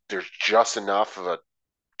 but there's just enough of a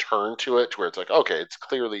turn to it to where it's like, okay, it's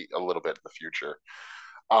clearly a little bit in the future.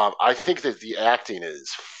 I think that the acting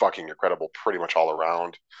is fucking incredible pretty much all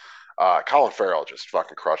around. Colin Farrell just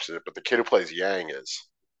fucking crushed it, but the kid who plays Yang is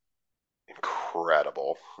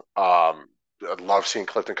incredible. I love seeing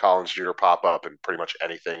Clifton Collins Jr. pop up in pretty much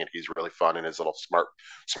anything, and he's really fun in his little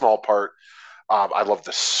small part. I love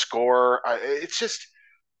the score.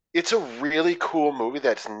 It's a really cool movie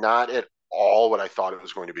that's not at all what I thought it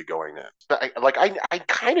was going to be going in. I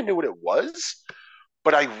kind of knew what it was,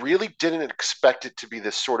 but I really didn't expect it to be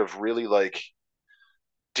this sort of really like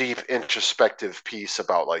deep introspective piece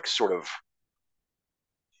about like sort of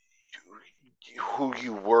who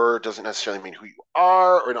you were doesn't necessarily mean who you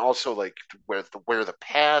are, and also like where the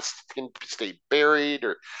past can stay buried,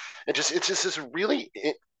 or it's just this really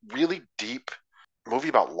deep movie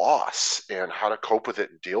about loss and how to cope with it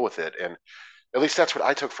and deal with it. And at least that's what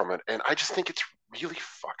I took from it, and I just think it's really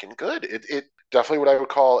fucking good. It definitely what I would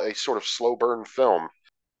call a sort of slow burn film.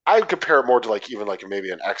 I would compare it more to like even like maybe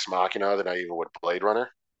an Ex Machina than I even would Blade Runner.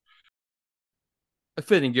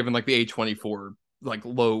 fitting given like the A24 like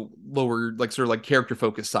lower like sort of like character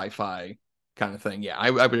focused sci-fi kind of thing. Yeah, I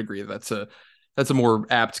would agree that's a more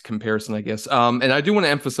apt comparison, I guess. And I do want to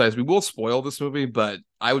emphasize we will spoil this movie, but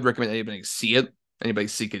I would recommend anybody see it, anybody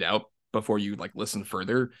seek it out before you like listen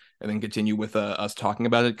further and then continue with us talking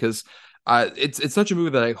about it because it's such a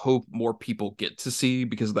movie that I hope more people get to see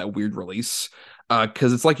because of that weird release.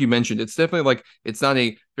 Because it's like you mentioned, it's definitely like it's not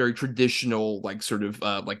a very traditional like sort of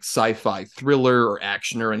like sci-fi thriller or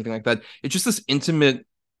action or anything like that. It's just this intimate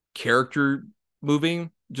character movie,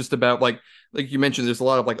 just about like you mentioned, there's a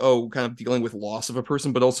lot of like kind of dealing with loss of a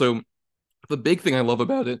person, but also the big thing I love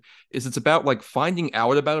about it is it's about like finding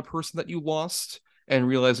out about a person that you lost and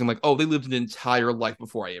realizing like they lived an entire life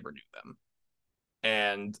before I ever knew them,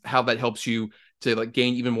 and how that helps you to like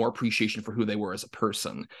gain even more appreciation for who they were as a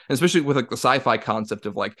person. And especially with like the sci-fi concept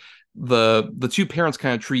of like the two parents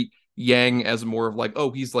kind of treat Yang as more of like,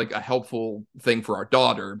 he's like a helpful thing for our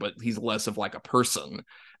daughter, but he's less of like a person.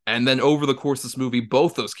 And then over the course of this movie,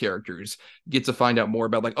 both those characters get to find out more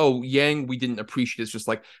about like, Yang we didn't appreciate as just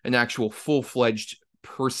like an actual full-fledged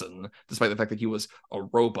person, despite the fact that he was a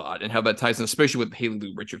robot, and how that ties in, especially with Haley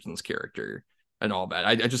Lou Richardson's character and all that.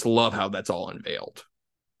 I just love how that's all unveiled.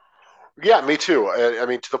 Yeah, me too. I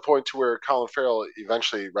mean, to the point to where Colin Farrell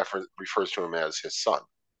eventually refers to him as his son.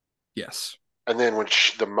 Yes. And then when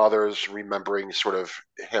the mother's remembering sort of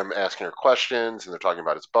him asking her questions, and they're talking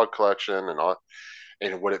about his bug collection and all,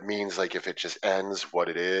 and what it means, like if it just ends, what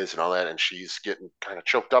it is, and all that, and she's getting kind of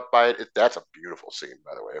choked up by it. That's a beautiful scene,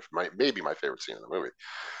 by the way. Maybe my favorite scene in the movie.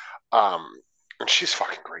 And she's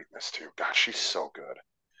fucking great in this too. God, she's so good.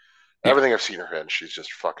 Everything I've seen her in, she's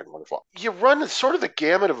just fucking wonderful. You run sort of the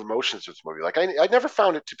gamut of emotions with this movie. Like I never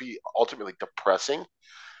found it to be ultimately depressing.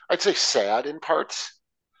 I'd say sad in parts,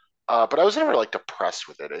 but I was never like depressed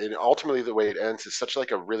with it. And ultimately, the way it ends is such like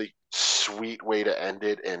a really sweet way to end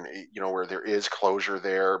it, and where there is closure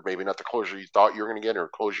there. Maybe not the closure you thought you were going to get or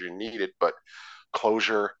closure you needed, but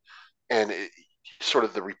closure and sort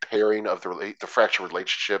of the repairing of the fractured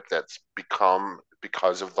relationship that's become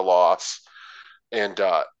because of the loss,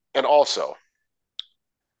 and also,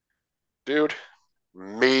 dude,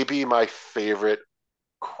 maybe my favorite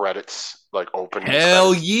credits, like opening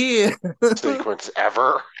Hell credits yeah sequence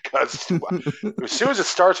ever. Because as soon as it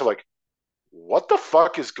starts, I'm like, what the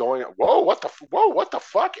fuck is going on? Whoa, what the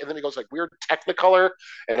fuck? And then it goes like weird Technicolor,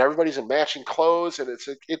 and everybody's in matching clothes, and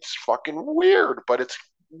it's fucking weird, but it's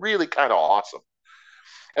really kind of awesome.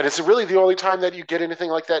 And it's really the only time that you get anything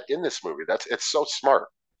like that in this movie. It's so smart.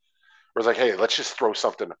 Where it's like, hey, let's just throw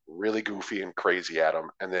something really goofy and crazy at them,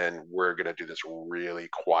 and then we're gonna do this really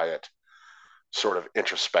quiet, sort of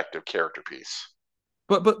introspective character piece.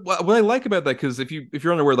 But what I like about that, because if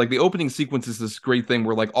you're unaware, like the opening sequence is this great thing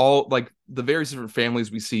where like all like the various different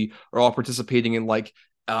families we see are all participating in like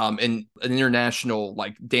in an international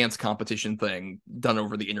like dance competition thing done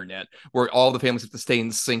over the internet, where all the families have to stay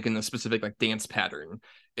in sync in a specific like dance pattern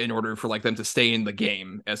in order for like them to stay in the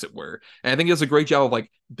game, as it were. And I think it does a great job of like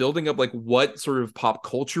building up like what sort of pop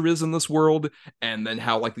culture is in this world, and then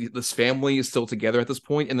how like this family is still together at this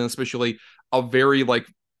point, and then especially a very like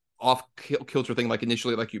off kilter thing, like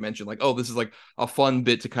initially, like you mentioned, like this is like a fun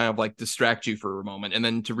bit to kind of like distract you for a moment, and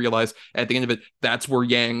then to realize at the end of it that's where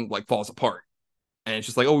Yang like falls apart, and it's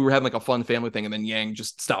just like we were having like a fun family thing, and then Yang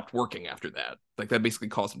just stopped working after that. Like that basically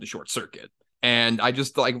caused him to short circuit. And I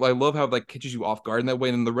just like I love how it like catches you off guard in that way.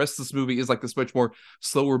 And the rest of this movie is like this much more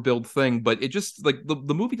slower build thing, but it just like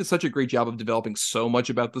the movie does such a great job of developing so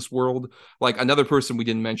much about this world. Like another person we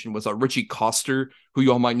didn't mention was Richie Koster, who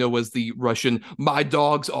you all might know as the Russian "My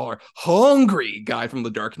dogs are hungry" guy from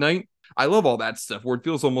The Dark Knight. I love all that stuff where it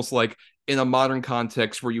feels almost like in a modern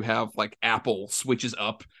context where you have like Apple switches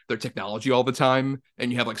up their technology all the time,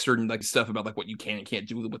 and you have like certain like stuff about like what you can and can't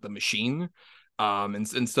do with the machine.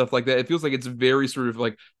 And stuff like that. It feels like it's very sort of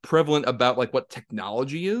like prevalent about like what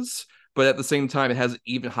technology is, but at the same time, it has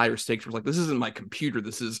even higher stakes. For like, this isn't my computer.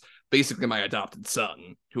 This is basically my adopted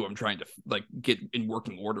son, who I'm trying to like get in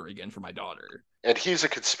working order again for my daughter. And he's a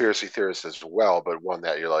conspiracy theorist as well, but one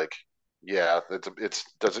that you're like, yeah, it's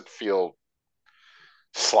doesn't feel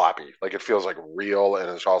sloppy. Like it feels like real, and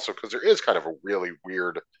it's also because there is kind of a really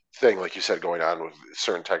weird thing, like you said, going on with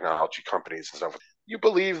certain technology companies and stuff. You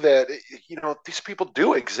believe that these people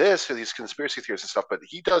do exist, these conspiracy theories and stuff, but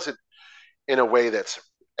he does it in a way that's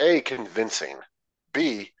A, convincing,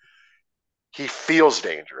 B, he feels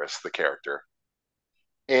dangerous, the character,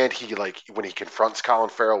 and he like when he confronts Colin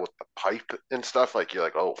Farrell with the pipe and stuff, like you're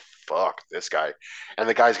like, oh fuck this guy, and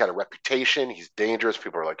the guy's got a reputation, he's dangerous,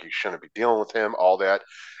 people are like, you shouldn't be dealing with him, all that.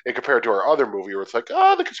 And compared to our other movie where it's like,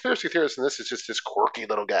 the conspiracy theorist and this is just this quirky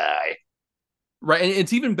little guy. Right, and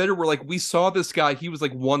it's even better where like we saw this guy, he was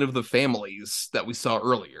like one of the families that we saw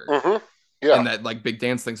earlier Yeah. in that like big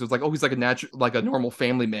dance thing. So it's like, oh, he's like a natural, like a normal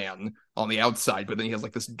family man on the outside, but then he has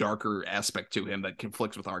like this darker aspect to him that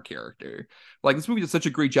conflicts with our character. Like this movie does such a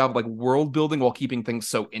great job of like world building while keeping things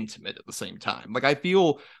so intimate at the same time. Like I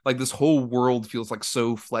feel like this whole world feels like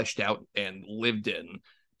so fleshed out and lived in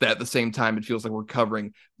that at the same time it feels like we're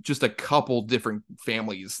covering just a couple different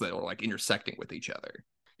families that are like intersecting with each other.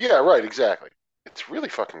 Yeah, right, exactly. It's really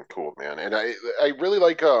fucking cool, man. And I really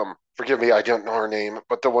like forgive me, I don't know her name,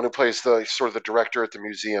 but the one who plays the sort of the director at the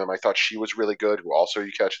museum, I thought she was really good, who also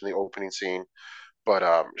you catch in the opening scene.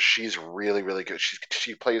 But she's really, really good.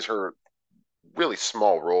 She plays her really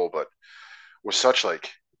small role, but with such like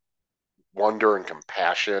wonder and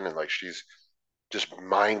compassion, and like she's just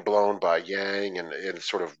mind blown by Yang and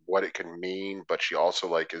sort of what it can mean, but she also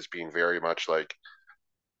like is being very much like,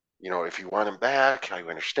 if you want him back, I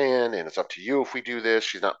understand, and it's up to you if we do this.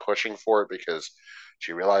 She's not pushing for it because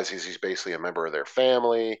she realizes he's basically a member of their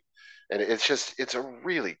family, and it's a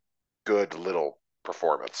really good little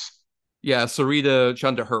performance. Yeah, Sarita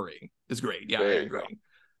Chandahuri is great. Yeah, I There you go.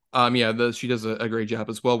 agree. She does a great job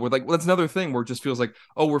as well. We're like, well, that's another thing where it just feels like,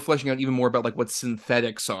 oh, we're fleshing out even more about like what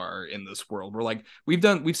synthetics are in this world. We're like, we've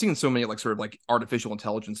seen so many like sort of like artificial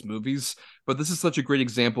intelligence movies, but this is such a great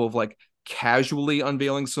example of like casually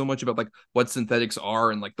unveiling so much about like what synthetics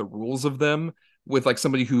are and like the rules of them with like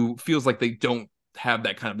somebody who feels like they don't have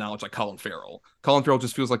that kind of knowledge, like Colin Farrell. Colin Farrell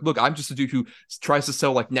just feels like, look, I'm just a dude who tries to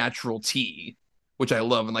sell like natural tea, which I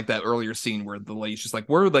love. And like that earlier scene where the lady's just like,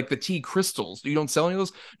 where are like the tea crystals? You don't sell any of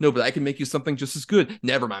those? No, but I can make you something just as good.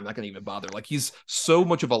 Never mind, I'm not gonna even bother. Like he's so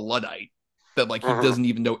much of a Luddite that like he doesn't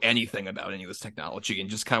even know anything about any of this technology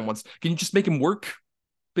and just kind of wants, can you just make him work?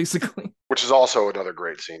 Basically. Which is also another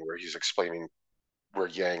great scene where he's explaining, where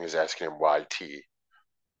Yang is asking him why tea,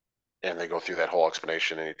 and they go through that whole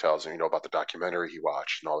explanation, and he tells him, about the documentary he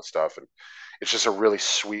watched and all this stuff, and it's just a really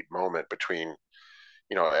sweet moment between,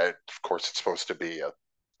 of course it's supposed to be a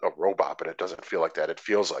robot, but it doesn't feel like that. It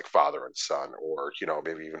feels like father and son, or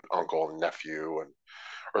maybe even uncle and nephew, and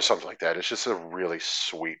or something like that. It's just a really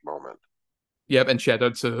sweet moment. Yep, and shout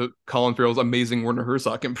out to Colin Farrell's amazing Werner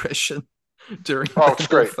Herzog impression during Oh, it's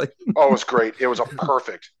great. thing. Oh, it's great. It was a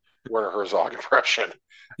perfect Werner Herzog impression.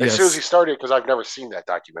 As soon as he started, because I've never seen that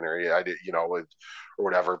documentary, I did, or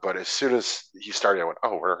whatever. But as soon as he started, I went,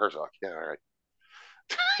 "Oh, Werner Herzog. Yeah, all right.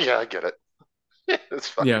 Yeah, I get it. It's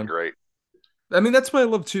fucking great." I mean, that's what I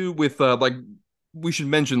love too. With like, we should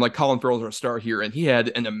mention like Colin Farrell's our star here, and he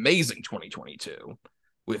had an amazing 2022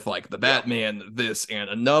 with like the Batman, this, and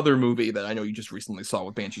another movie that I know you just recently saw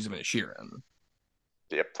with Banshees of Inisherin.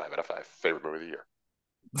 Yep, 5 out of 5. Favorite movie of the year.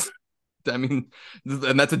 I mean,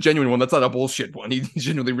 and that's a genuine one. That's not a bullshit one. He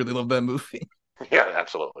genuinely really loved that movie. Yeah,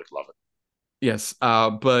 absolutely love it. Yes,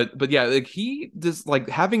 but yeah, like he just like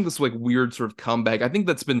having this like weird sort of comeback. I think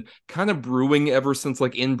that's been kind of brewing ever since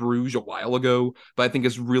like In Bruges a while ago, but I think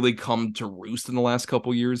it's really come to roost in the last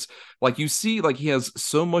couple years. Like you see, like he has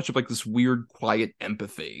so much of like this weird, quiet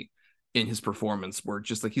empathy in his performance, where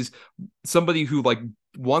just like he's somebody who like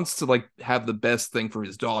wants to like have the best thing for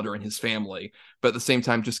his daughter and his family, but at the same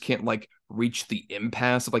time just can't like reach the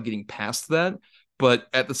impasse of like getting past that. But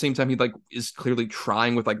at the same time, he like is clearly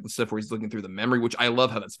trying with like the stuff where he's looking through the memory, which I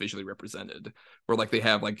love how that's visually represented. Where like they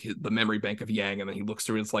have like the memory bank of Yang, and then he looks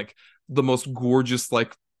through it. It's like the most gorgeous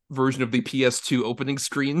like version of the PS2 opening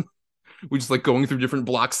screen, which is like going through different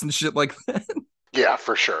blocks and shit like that. Yeah,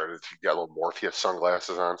 for sure. You got little Morpheus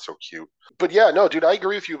sunglasses on, so cute. But yeah, no, dude, I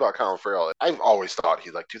agree with you about Colin Farrell. I've always thought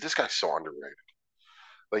dude, this guy's so underrated.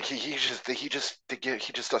 Like he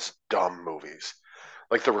just does dumb movies,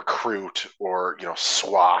 like The Recruit or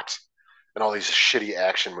SWAT, and all these shitty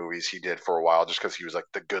action movies he did for a while, just because he was like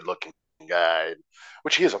the good-looking guy,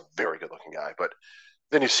 which he is a very good-looking guy. But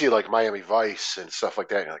then you see like Miami Vice and stuff like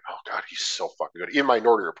that, and you're like, oh god, he's so fucking good. In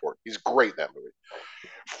Minority Report, he's great in that movie.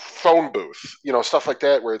 Phone Booth, stuff like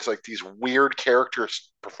that, where it's like these weird character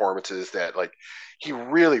performances that like he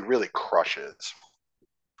really, really crushes.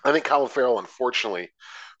 I think Colin Farrell, unfortunately,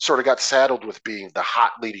 sort of got saddled with being the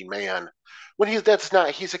hot leading man when he's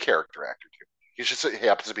a character actor too. He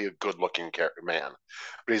happens to be a good looking man,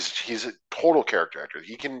 but he's a total character actor.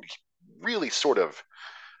 He can really sort of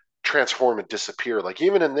transform and disappear. Like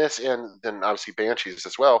even in this, and then obviously Banshees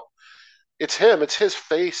as well. It's him. It's his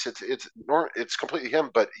face. It's completely him,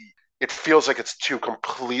 but it feels like it's two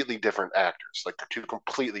completely different actors, like they're two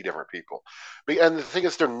completely different people. And the thing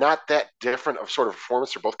is, they're not that different of sort of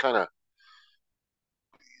performance. They're both kind of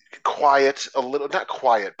quiet, a little, not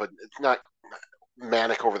quiet, but it's not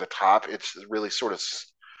manic over the top. It's really sort of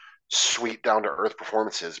sweet, down to earth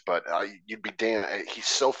performances, but you'd be damn. He's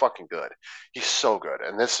so fucking good. He's so good,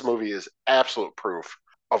 and this movie is absolute proof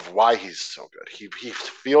of why he's so good. He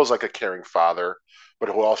feels like a caring father, but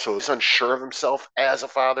who also is unsure of himself as a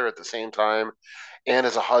father at the same time, and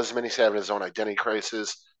as a husband, he's having his own identity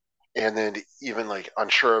crisis, and then even like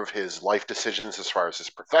unsure of his life decisions as far as his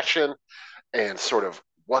profession and sort of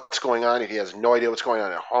what's going on. He has no idea what's going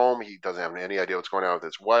on at home. He doesn't have any idea what's going on with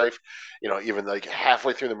his wife. Even like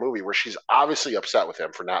halfway through the movie where she's obviously upset with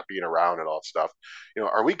him for not being around and all that stuff.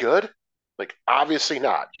 Are we good? Like, obviously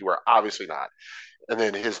not. You are obviously not. And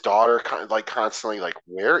then his daughter like constantly like,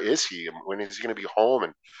 where is he? When is he going to be home?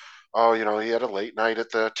 And oh, he had a late night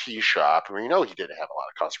at the tea shop. I mean, he didn't have a lot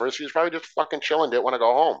of customers. He was probably just fucking chilling, didn't want to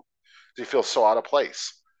go home. He feels so out of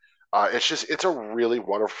place. It's a really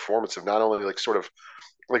wonderful performance of not only like sort of,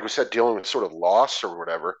 like we said, dealing with sort of loss or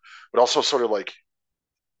whatever, but also sort of like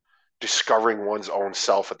discovering one's own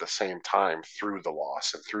self at the same time through the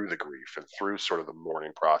loss and through the grief and through sort of the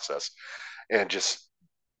mourning process, and just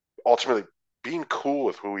ultimately being cool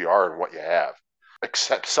with who you are and what you have,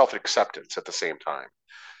 accept self-acceptance at the same time.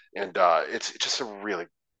 And it's just a really,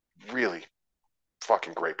 really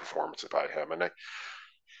fucking great performance by him. And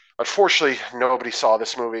unfortunately, nobody saw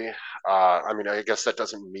this movie. I mean, I guess that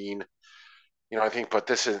doesn't mean, I think, but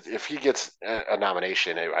this is, if he gets a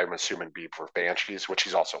nomination, I'm assuming be for Banshees, which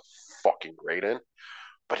he's also fucking great in.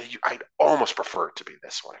 But I'd almost prefer it to be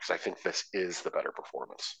this one because I think this is the better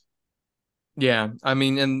performance. Yeah, I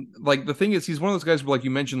mean, and like the thing is, he's one of those guys where, like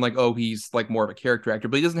you mentioned, like, oh, he's like more of a character actor,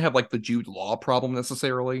 but he doesn't have like the Jude Law problem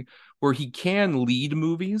necessarily, where he can lead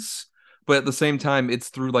movies, but at the same time, it's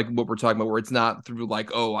through like what we're talking about, where it's not through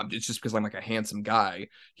like, oh, it's just because I'm like a handsome guy.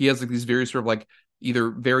 He has like these very sort of like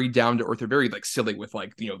either very down to earth or very like silly with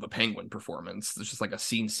like, the Penguin performance. It's just like a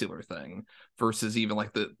scene stealer thing versus even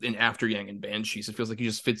like in After Yang and Banshees. It feels like he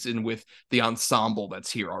just fits in with the ensemble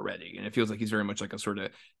that's here already. And it feels like he's very much like a sort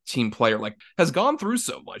of team player, like has gone through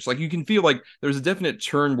so much. Like you can feel like there's a definite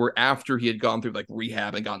turn where after he had gone through like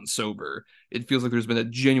rehab and gotten sober, it feels like there's been a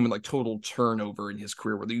genuine like total turnover in his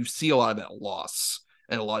career where you see a lot of that loss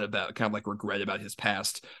and a lot of that kind of like regret about his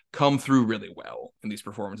past come through really well in these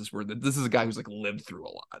performances where this is a guy who's like lived through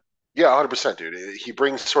a lot. Yeah, 100%, dude. He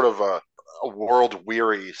brings sort of a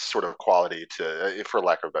world-weary sort of quality to, for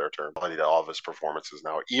lack of a better term, quality to all of his performances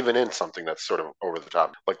now, even in something that's sort of over the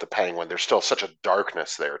top, like The Penguin. There's still such a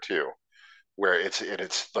darkness there, too, where it's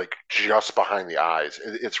like just behind the eyes.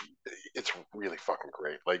 It's really fucking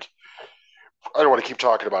great. Like, I don't want to keep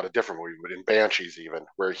talking about a different movie, but in Banshees even,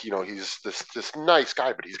 where he's this nice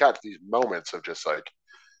guy, but he's got these moments of just like,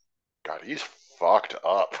 God, he's fucked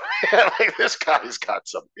up. Like, this guy's got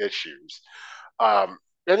some issues. And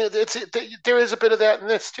there is a bit of that in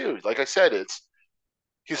this too. Like I said,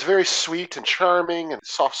 he's very sweet and charming and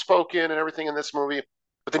soft spoken and everything in this movie.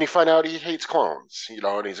 But then you find out he hates clones,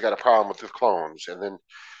 and he's got a problem with the clones. And then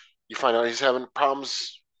you find out he's having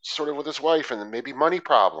problems sort of with his wife and then maybe money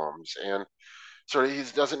problems. And sort of he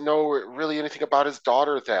doesn't know really anything about his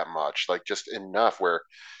daughter that much, like just enough where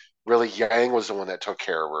really Yang was the one that took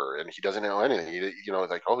care of her and he doesn't know anything.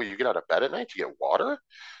 Like, oh, you get out of bed at night to get water?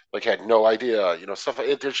 Like, had no idea, stuff like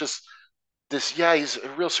it. There's just this, yeah, he's a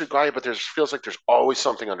real sweet guy, but feels like there's always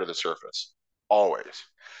something under the surface. Always.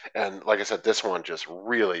 And like I said, this one just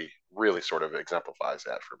really, really sort of exemplifies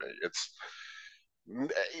that for me. It's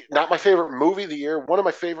not my favorite movie of the year. One of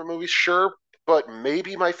my favorite movies, sure, but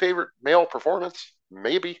maybe my favorite male performance.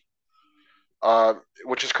 Maybe.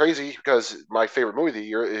 Which is crazy because my favorite movie of the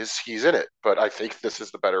year is he's in it, but I think this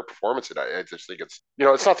is the better performance, and I just think it's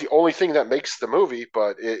it's not the only thing that makes the movie,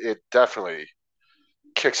 but it definitely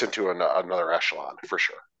kicks into another echelon for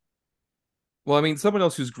sure. Well, I mean, someone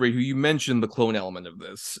else who's great, who you mentioned the clone element of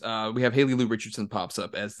this, we have Haley Lou Richardson pops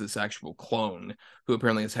up as this actual clone who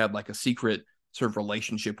apparently has had like a secret sort of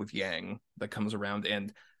relationship with Yang that comes around,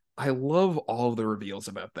 and I love all of the reveals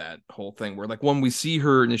about that whole thing where like when we see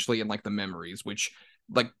her initially in like the memories, which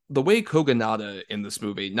like the way Kogonada in this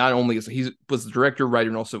movie, not only is he was the director, writer,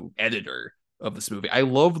 and also editor of this movie. I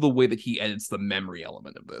love the way that he edits the memory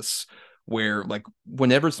element of this, where like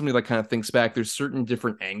whenever somebody like kind of thinks back, there's certain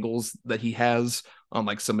different angles that he has on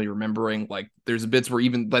like somebody remembering. Like there's bits where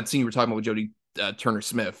even that scene you were talking about with Jodie Turner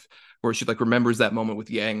Smith, where she like remembers that moment with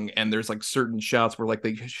Yang, and there's like certain shots where like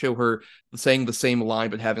they show her saying the same line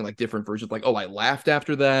but having like different versions, like, oh, I laughed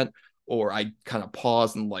after that, or I kind of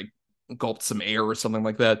paused and like gulped some air or something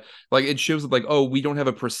like that. Like it shows that like, oh, we don't have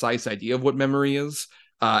a precise idea of what memory is,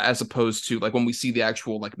 as opposed to like when we see the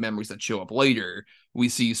actual like memories that show up later, we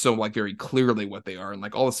see so like very clearly what they are. And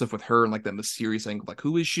like all the stuff with her and like the mysterious angle, like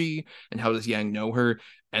who is she and how does Yang know her?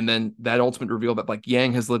 And then that ultimate reveal that like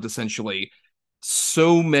Yang has lived essentially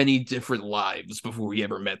so many different lives before he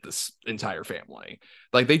ever met this entire family.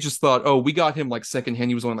 Like they just thought, oh, we got him like secondhand.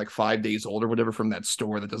 He was only like 5 days old or whatever from that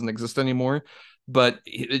store that doesn't exist anymore. But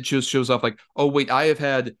it just shows off like, oh, wait, I have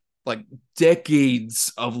had like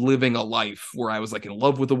decades of living a life where I was like in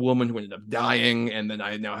love with a woman who ended up dying. And then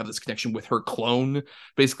I now have this connection with her clone,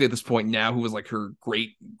 basically at this point now, who was like her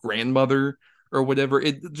great grandmother or whatever.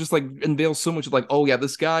 It just like unveils so much of like, oh yeah,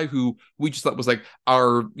 this guy who we just thought was like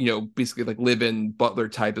our, basically like live-in butler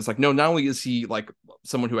type is like, no, not only is he like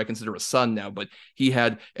someone who I consider a son now, but he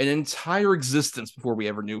had an entire existence before we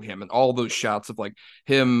ever knew him. And all those shots of like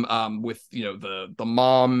him with the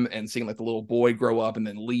mom and seeing like the little boy grow up and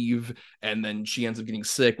then leave, and then she ends up getting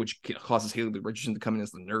sick, which causes Haley Richardson to come in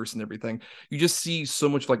as the nurse and everything. You just see so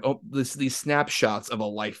much like, oh, these snapshots of a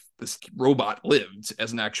life this robot lived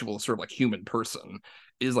as an actual sort of like human person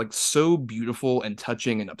is like so beautiful and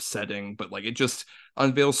touching and upsetting, but like it just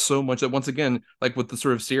unveils so much that once again, like with the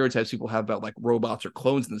sort of stereotypes people have about like robots or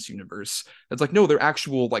clones in this universe, it's like, no, they're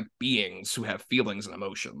actual like beings who have feelings and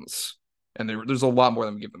emotions. And there's a lot more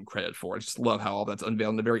than we give them credit for. I just love how all that's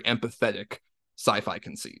unveiled in a very empathetic sci-fi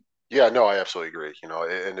conceit. Yeah, no, I absolutely agree.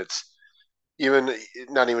 And it's even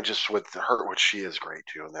not even just with her, which she is great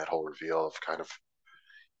too, and that whole reveal of kind of,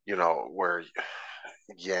 where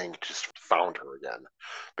Yang just found her again,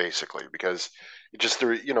 basically, because just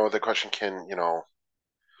the question can,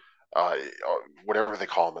 whatever they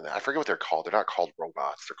call them, I forget what they're called. They're not called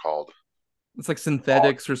robots. They're called, it's like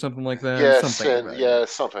synthetics or something like that. Yeah, something like that. Yeah,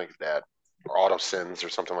 something like that, or autosins or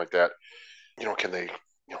something like that. Can they,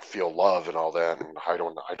 feel love and all that? And I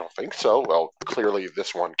don't think so. Well, clearly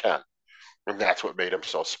this one can, and that's what made him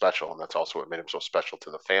so special, and that's also what made him so special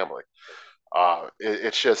to the family.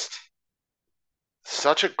 It's just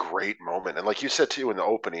such a great moment, and like you said too in the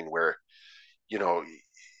opening, where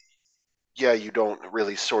yeah, you don't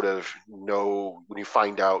really sort of know when you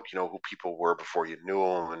find out, who people were before you knew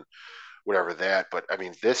them and whatever that. But I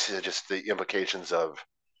mean, this is just the implications of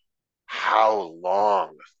how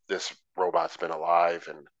long this robot's been alive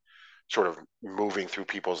and sort of moving through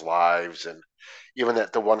people's lives. And even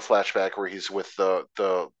the one flashback where he's with the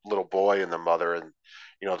little boy and the mother, and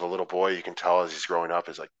the little boy, you can tell as he's growing up,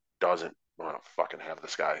 is like doesn't want to fucking have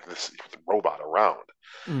this robot around.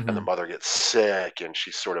 Mm-hmm. And the mother gets sick and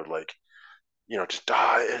she's sort of like, just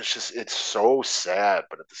die. It's so sad,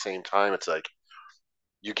 but at the same time, it's like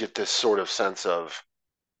you get this sort of sense of,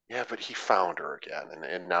 yeah, but he found her again,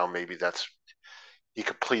 and now maybe he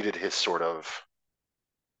completed his sort of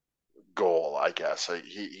goal, I guess.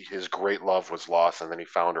 His great love was lost, and then he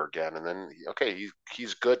found her again, and then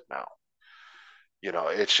he's good now.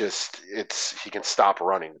 It's just he can stop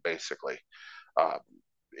running basically,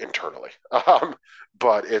 internally.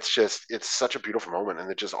 But it's such a beautiful moment,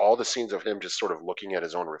 and it just all the scenes of him just sort of looking at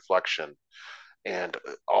his own reflection and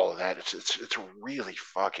all of that. It's really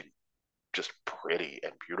fucking just pretty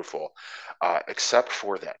and beautiful, except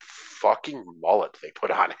for that fucking mullet they put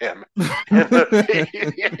on him in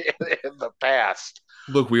the past.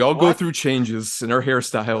 Look, we all go through changes in our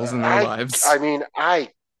hairstyles in our lives. I mean, I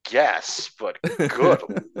guess, but good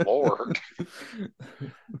Lord.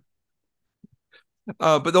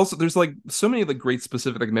 But also there's like so many like great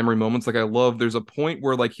specific like memory moments. Like I love there's a point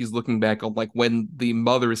where like he's looking back on like when the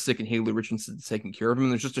mother is sick and Haley Richardson's taking care of him,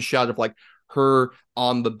 and there's just a shot of like her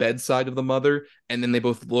on the bedside of the mother, and then they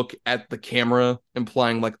both look at the camera,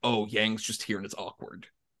 implying like, oh, Yang's just here and it's awkward.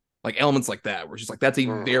 Like elements like that, where she's like, that's a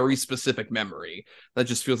very specific memory that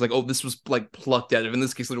just feels like, oh, this was like plucked out of, in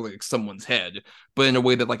this case, literally like someone's head, but in a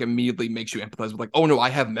way that like immediately makes you empathize with like, oh no, I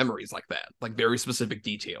have memories like that, like very specific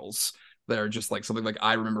details that are just like something like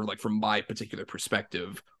I remember like from my particular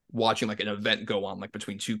perspective watching like an event go on like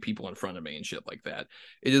between two people in front of me and shit like that.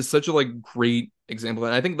 It is such a like great example,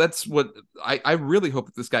 and I think that's what I really hope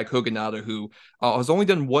that this guy Kogonada, who has only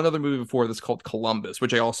done one other movie before this called Columbus,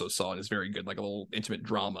 which I also saw and is very good, like a little intimate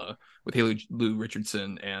drama with Haley Lou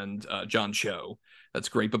Richardson and John Cho. That's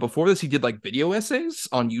great. But before this, he did like video essays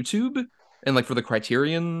on YouTube and like for the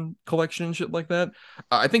Criterion collection and shit like that.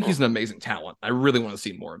 I think he's an amazing talent. I really want to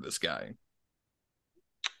see more of this guy.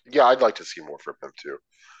 Yeah, I'd like to see more from him too.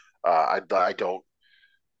 I don't,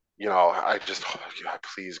 I just,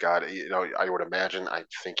 please God, I would imagine, I'm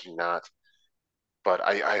thinking not, but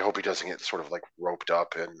I hope he doesn't get sort of like roped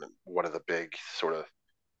up in one of the big sort of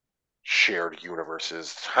shared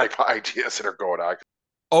universes type ideas that are going on.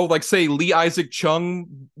 Oh, like say Lee Isaac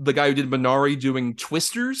Chung, the guy who did Minari, doing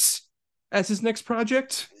Twisters as his next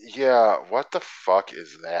project? Yeah, what the fuck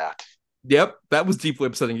is that? Yep, that was deeply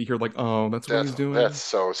upsetting to hear. Like, oh, that's what he's doing. That's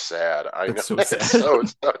so sad. I know That's so it's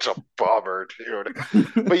sad. such a bummer, dude.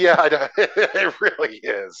 But yeah, it really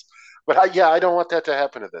is. But yeah, I don't want that to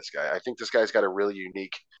happen to this guy. I think this guy's got a really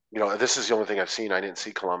unique. This is the only thing I've seen. I didn't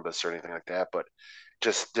see Columbus or anything like that, but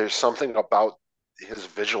just there's something about his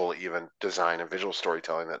visual even design and visual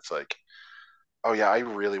storytelling that's like, oh yeah, I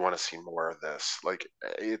really want to see more of this. Like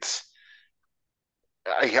it's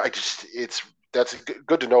I just it's that's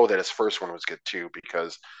good to know that his first one was good too,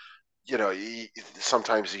 because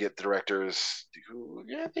sometimes you get directors who,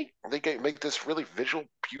 yeah, make this really visual,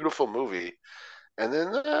 beautiful movie, and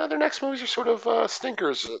then their next movies are sort of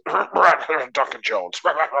stinkers. Duncan Jones,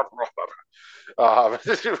 um,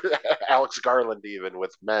 Alex Garland, even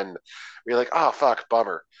with Men. You're like, oh fuck,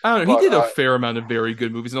 bummer. I don't know. But He did a fair amount of very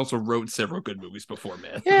good movies and also wrote several good movies before,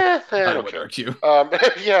 man. yeah, I don't would care. argue.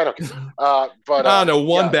 Yeah, I don't care. But I don't know.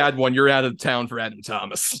 One yeah, bad one. You're out of town for Adam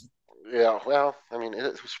Thomas. yeah. Well, I mean, it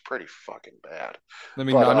was pretty fucking bad. I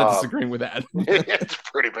mean, But no, I'm not disagreeing with that. it's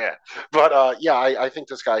pretty bad. But yeah, I think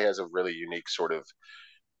this guy has a really unique sort of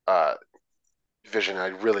uh, vision.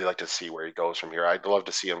 I'd really like to see where he goes from here. I'd love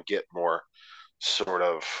to see him get more sort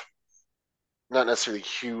of not necessarily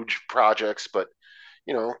huge projects, but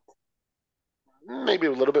you know, maybe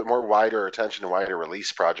a little bit more wider attention and wider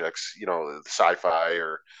release projects. Sci-fi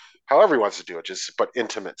or however he wants to do it. Just but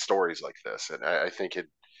intimate stories like this, and I think he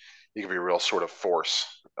could be a real sort of force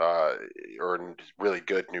or really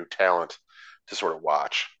good new talent to sort of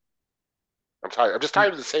watch. I'm tired. I'm just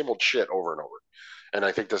tired of the same old shit over and over, and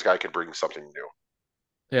I think this guy could bring something new.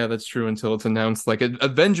 Yeah, that's true until it's announced like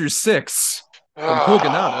Avengers 6 from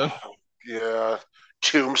Kogonada. Yeah,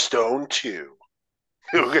 Tombstone 2.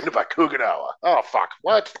 By Kuganawa. Oh fuck!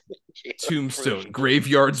 What? Tombstone,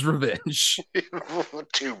 Graveyard's Revenge.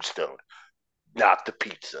 Tombstone, not the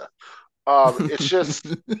pizza. It's just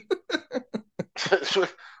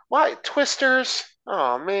why Twisters?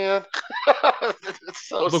 Oh man,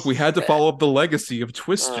 so look, we had to follow up the legacy of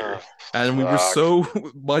Twister, and we were so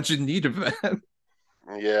much in need of that.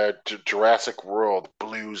 Yeah, Jurassic World,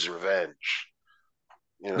 Blues Revenge.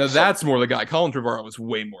 Now that's more the guy. Colin Trevorrow was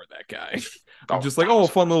way more that guy. I'm just like, a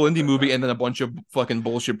fun little indie movie, and then a bunch of fucking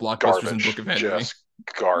bullshit blockbusters garbage, in Book of Henry. Just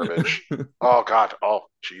garbage. Oh god. Oh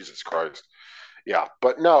Jesus Christ. Yeah,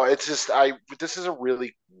 but no, it's just this is a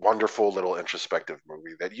really wonderful little introspective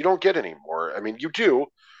movie that you don't get anymore. I mean, you do,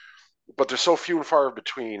 but they're so few and far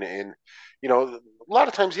between. And a lot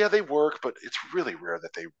of times, yeah, they work, but it's really rare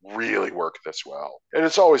that they really work this well. And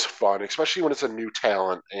it's always fun, especially when it's a new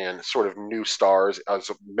talent and sort of new stars as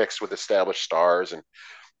mixed with established stars, and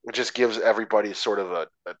it just gives everybody sort of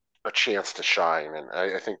a chance to shine. And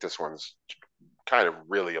I think this one's kind of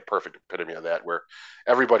really a perfect epitome of that, where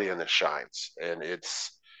everybody in this shines, and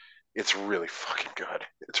it's really fucking good.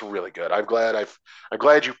 It's really good. I'm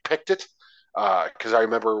glad you picked it, because I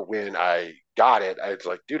remember when I got it, I was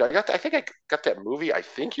like, dude, I think I got that movie. I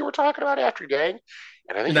think you were talking about After Yang,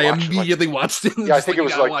 and I think I immediately watched it. Yeah, I think it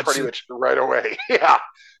was like pretty much right away. Yeah.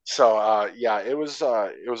 So yeah, it was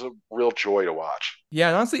a real joy to watch. Yeah,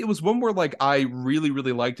 and honestly, it was one where like I really,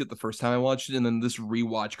 really liked it the first time I watched it, and then this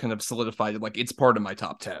rewatch kind of solidified it. Like it's part of my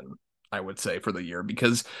top 10, I would say, for the year,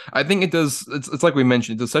 because I think it does. It's like we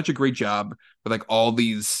mentioned, it does such a great job with like all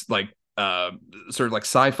these like sort of like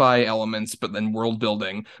sci-fi elements, but then world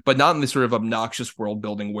building, but not in this sort of obnoxious world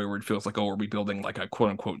building where it feels like, oh, are we building like a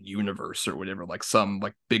quote unquote universe or whatever, like some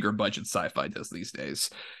like bigger budget sci-fi does these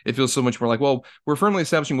days. It feels so much more like, well, we're firmly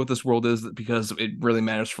establishing what this world is because it really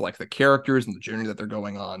matters for like the characters and the journey that they're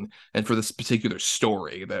going on, and for this particular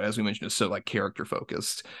story that, as we mentioned, is so like character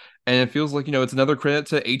focused. And it feels like, it's another credit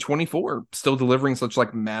to A24 still delivering such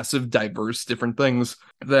like massive, diverse, different things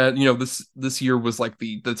that, this year was like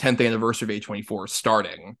the 10th anniversary of A24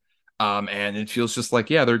 starting. And it feels just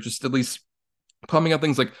like, yeah, they're just at least pumping out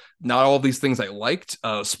things like not all of these things I liked.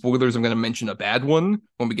 Spoilers, I'm going to mention a bad one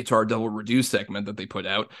when we get to our Double Reduce segment that they put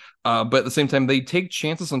out. But at the same time, they take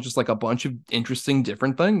chances on just like a bunch of interesting,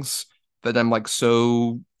 different things that I'm like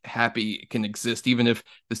so happy it can exist, even if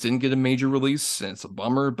this didn't get a major release, and it's a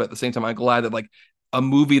bummer. But at the same time, I'm glad that like a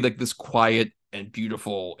movie like this, quiet and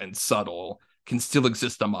beautiful and subtle, can still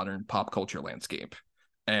exist in a modern pop culture landscape.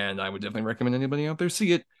 And I would definitely recommend anybody out there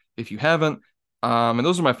see it if you haven't. And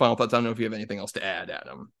those are my final thoughts. I don't know if you have anything else to add,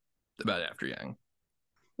 Adam, about After Yang.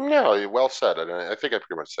 No, well said. I think I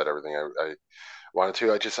pretty much said everything I wanted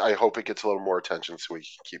to. I hope it gets a little more attention so we can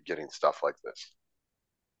keep getting stuff like this.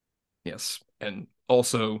 Yes. And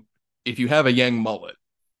also, if you have a Yang mullet,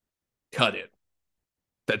 cut it.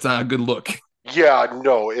 That's not a good look. Yeah,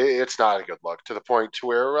 no, it's not a good look, to the point to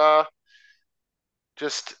where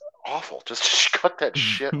just awful. Just cut that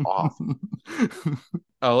shit off.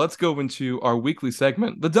 Let's go into our weekly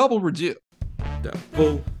segment, the Double Redo.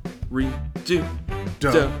 Double Redo.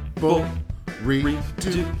 Double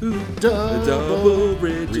redo. Double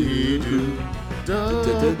redo.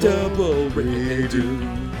 Double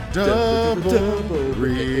redo. Double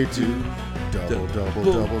redo.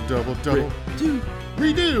 Double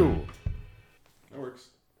redo. That works.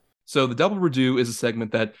 So the Double Redo is a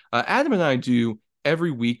segment that Adam and I do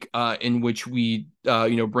every week, in which we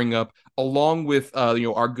bring up, along with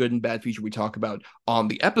our good and bad feature we talk about on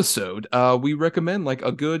the episode, we recommend like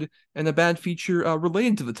a good and a bad feature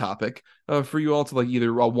related to the topic for you all to like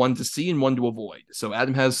either one to see and one to avoid. So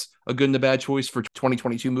Adam has a good and a bad choice for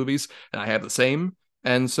 2022 movies, and I have the same.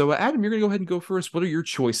 And so Adam, you're gonna go ahead and go first. What are your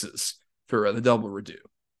choices for the Double Redo?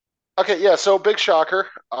 Okay, yeah, so big shocker.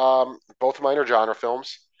 Both of mine are genre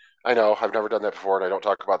films. I know, I've never done that before, and I don't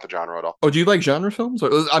talk about the genre at all. Oh, do you like genre films?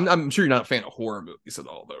 Or, I'm sure you're not a fan of horror movies at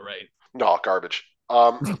all, though, right? No, garbage.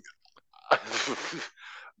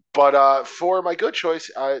 But for my good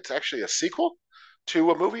choice, it's actually a sequel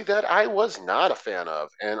to a movie that I was not a fan of,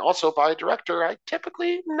 and also by a director I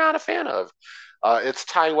typically not a fan of. It's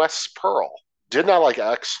Ty West's Pearl. Did not like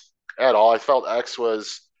X at all. I felt X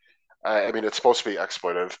was, I mean, it's supposed to be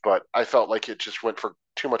exploitive, but I felt like it just went for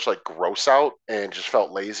too much like gross out and just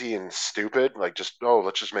felt lazy and stupid. Like just, oh,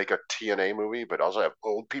 let's just make a TNA movie, but also have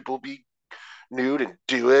old people be nude and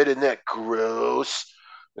do it. Isn't that gross?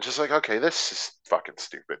 It's just like, okay, this is fucking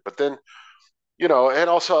stupid. But then, and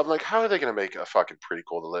also I'm like, how are they going to make a fucking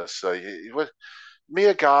prequel to this?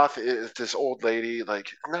 Mia Goth is this old lady, like,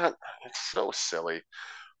 it's so silly.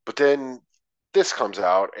 But then this comes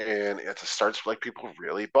out and it starts like people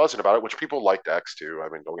really buzzing about it, which people liked X too. I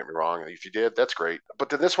mean, don't get me wrong. If you did, that's great. But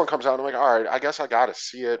then this one comes out and I'm like, all right, I guess I got to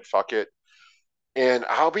see it. Fuck it. And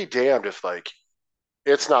I'll be damned if like,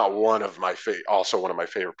 it's not one of my also one of my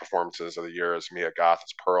favorite performances of the year is Mia Goth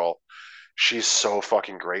as Pearl. She's so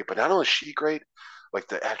fucking great, but not only is she great, like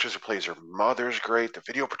the actress who plays her mother's great. The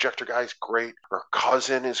video projector guy's great. Her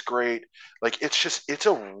cousin is great. Like it's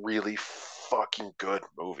a really fucking good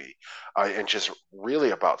movie, and just really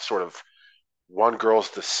about sort of one girl's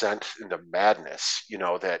descent into madness.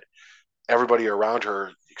 That everybody around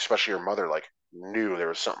her, especially her mother, like knew there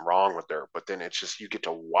was something wrong with her, but then it's just you get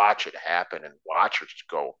to watch it happen and watch her just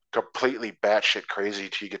go completely batshit crazy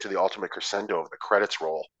till you get to the ultimate crescendo of the credits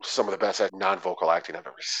roll. Some of the best non-vocal acting I've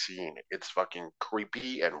ever seen. It's fucking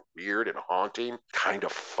creepy and weird and haunting, kind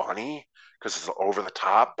of funny because it's over the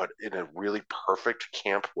top, but in a really perfect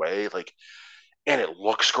camp way. Like, and it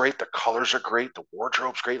looks great. The colors are great. The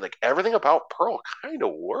wardrobe's great. Like everything about Pearl kind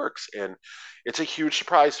of works, and it's a huge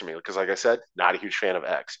surprise to me because, like I said, not a huge fan of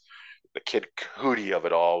X. The Kid Cudi of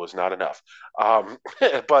it all was not enough.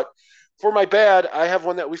 But for my bad, I have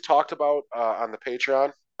one that we've talked about on the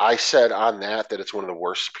Patreon. I said on that it's one of the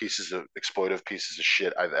worst exploitive pieces of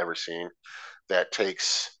shit I've ever seen. That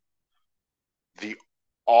takes the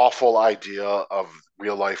awful idea of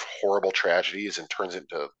real life horrible tragedies and turns it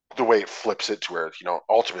into the way it flips it to where,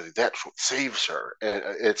 ultimately that's what saves her. And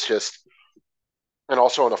it's just, and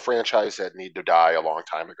also in a franchise that needed to die a long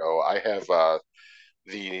time ago, I have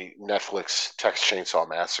the Netflix Texas Chainsaw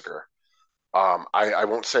Massacre. I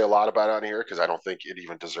won't say a lot about it on here because I don't think it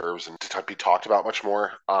even deserves to be talked about much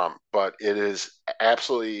more. But it is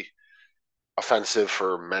absolutely offensive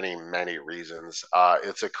for many, many reasons.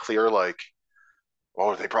 It's a clear, like,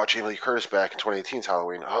 oh, they brought Jamie Lee Curtis back in 2018's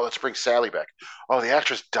Halloween. Oh, let's bring Sally back. Oh, the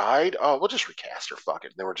actress died? Oh, we'll just recast her. Fuck it.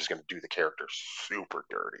 And then we're just going to do the character super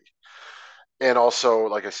dirty. And also,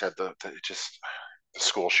 like I said, the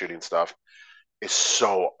school shooting stuff is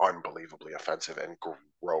so unbelievably offensive and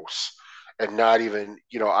gross. And not even,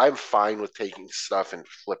 I'm fine with taking stuff and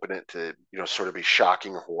flipping it to, sort of be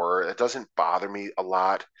shocking horror. It doesn't bother me a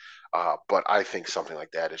lot. But I think something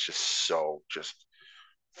like that is just so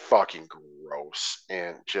fucking gross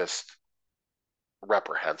and just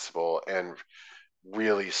reprehensible and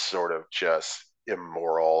really sort of just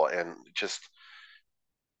immoral and just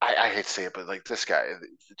I hate to say it, but like this guy,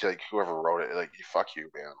 like whoever wrote it, like fuck you,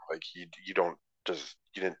 man. Like you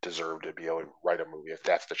didn't deserve to be able to write a movie if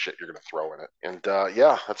that's the shit you're gonna throw in it. And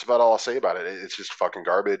yeah, that's about all I'll say about it. It's just fucking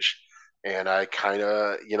garbage. And I kind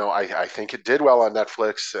of, I think it did well on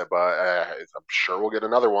Netflix, but I'm sure we'll get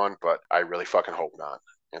another one. But I really fucking hope not.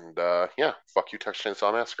 And yeah, fuck you, Texas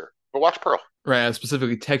Chainsaw Massacre. But watch Pearl. Right,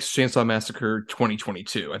 specifically Texas Chainsaw Massacre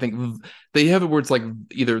 2022. I think they have the words like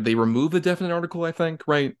either they remove the definite article, I think,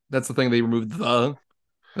 right? That's the thing, they removed the.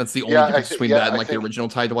 That's the only difference between that and like the original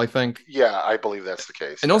title, I think. Yeah, I believe that's the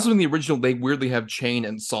case. And also in the original, they weirdly have chain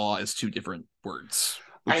and saw as two different words.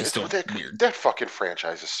 which is still weird. That fucking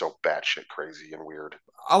franchise is so batshit crazy and weird.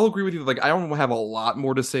 I'll agree with you. Like, I don't have a lot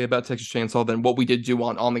more to say about Texas Chainsaw than what we did do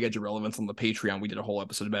on the Edge of Relevance on the Patreon. We did a whole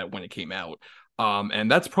episode about it when it came out. And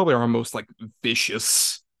that's probably our most like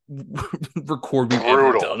vicious record we've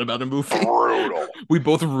ever done about a movie. Brutal. We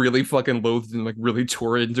both really fucking loathed and like really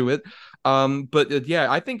tore into it. But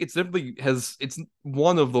yeah, I think it's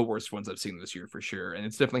one of the worst ones I've seen this year for sure. And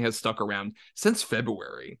it's definitely has stuck around since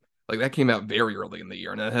February. Like that came out very early in the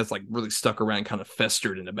year, and it has like really stuck around, kind of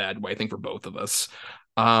festered in a bad way, I think, for both of us.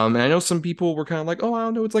 And I know some people were kind of like, oh, I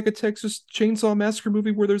don't know, it's like a Texas Chainsaw Massacre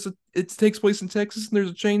movie where it takes place in Texas and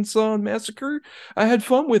there's a chainsaw massacre. I had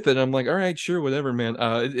fun with it. I'm like, all right, sure, whatever, man.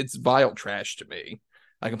 It's vile trash to me.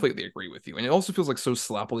 I completely agree with you. And it also feels like so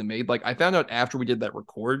sloppily made. Like I found out after we did that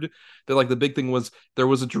record that like the big thing was there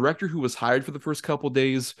was a director who was hired for the first couple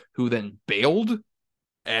days who then bailed.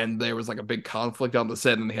 And there was like a big conflict on the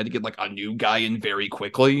set, and they had to get like a new guy in very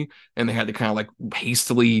quickly, and they had to kind of like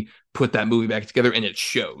hastily put that movie back together, and it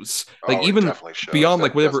shows. Like even beyond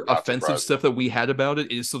like whatever offensive stuff that we had about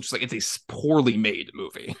it, it is still just like it's a poorly made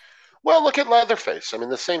movie. Well, look at Leatherface. I mean,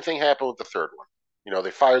 the same thing happened with the third one. You know,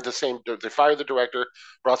 they fired the director,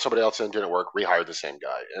 brought somebody else in, didn't work, rehired the same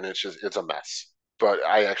guy, and it's a mess. But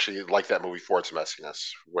I actually like that movie for its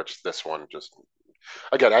messiness, which this one just,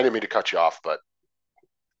 again, I didn't mean to cut you off, but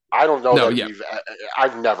I don't know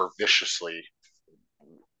I've never viciously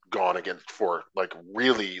gone against for like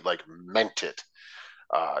really like meant it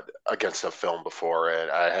against a film before,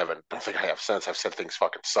 and I don't think I have since. I've said things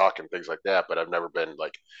fucking suck and things like that, but I've never been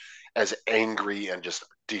like as angry and just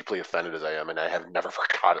deeply offended as I am, and I have never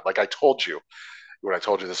forgot it. Like I told you when I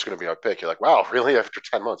told you this is going to be my pick, you're like, wow, really? After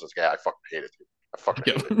 10 months, I was like, yeah, I fucking hate it, dude. I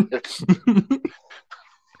fucking hate it.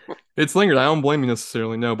 It's lingered. I don't blame you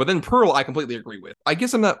necessarily, no. But then Pearl, I completely agree with. I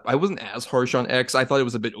guess I wasn't as harsh on X. I thought it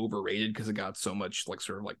was a bit overrated because it got so much like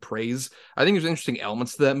sort of like praise. I think there's interesting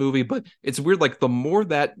elements to that movie, but it's weird. Like the more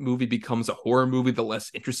that movie becomes a horror movie, the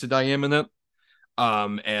less interested I am in it.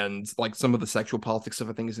 And like some of the sexual politics stuff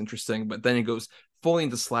I think is interesting, but then it goes fully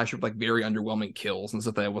into slasher with like very underwhelming kills and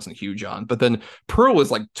stuff that I wasn't huge on. But then Pearl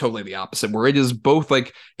is like totally the opposite, where it is both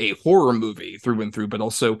like a horror movie through and through, but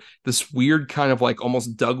also this weird kind of like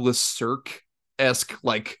almost Douglas Sirk-esque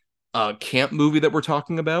like camp movie that we're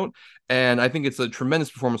talking about. And I think it's a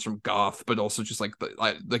tremendous performance from Goth, but also just like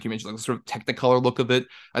like you mentioned, like the sort of Technicolor look of it,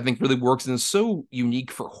 I think really works and is so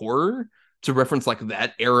unique for horror to reference like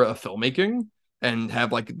that era of filmmaking and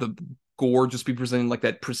have like the gore just be presented like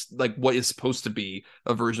that, like what is supposed to be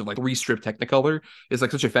a version of like restripped Technicolor is like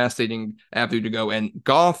such a fascinating avenue to go. And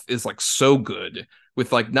Goth is like so good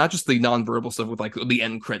with like not just the nonverbal stuff with like the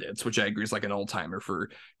end credits, which I agree is like an all-timer for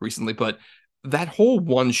recently, but that whole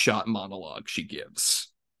one-shot monologue she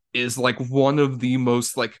gives is like one of the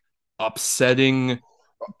most like upsetting,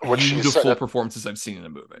 beautiful performances I've seen in a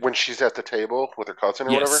movie. When she's at the table with her cousin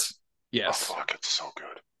or whatever? Yes. Oh, fuck, it's so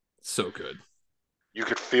good. So good. You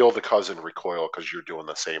could feel the cousin recoil because you're doing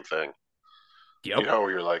the same thing. Yep. You know,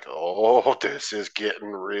 you're like, oh, this is getting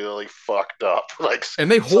really fucked up. Like, and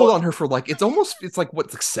they hold on her for like it's like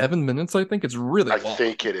what, like 7 minutes. I think it's really long. I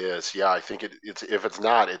think it is. Yeah, I think it's if it's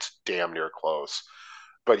not, it's damn near close.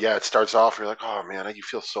 But yeah, it starts off. You're like, oh man, you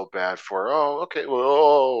feel so bad for her. Oh, okay. Well,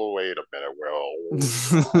 oh, wait a minute.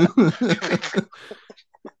 Well,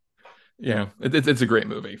 yeah, it's a great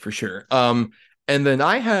movie for sure. And then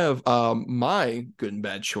I have my good and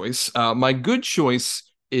bad choice. My good choice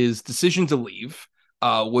is Decision to Leave,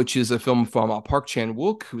 which is a film from Park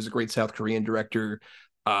Chan-wook, who's a great South Korean director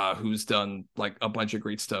who's done like a bunch of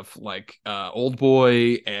great stuff like Old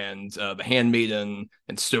Boy and The Handmaiden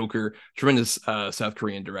and Stoker. Tremendous South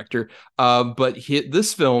Korean director. But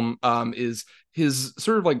this film is his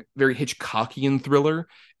sort of like very Hitchcockian thriller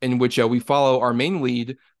in which we follow our main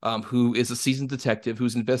lead, who is a seasoned detective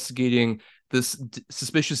who's investigating this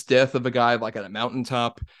suspicious death of a guy like at a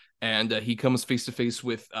mountaintop, and he comes face to face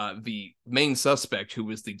with the main suspect, who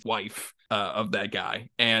is the wife of that guy,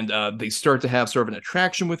 and they start to have sort of an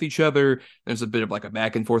attraction with each other. There's a bit of like a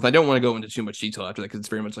back and forth. I don't want to go into too much detail after that because it's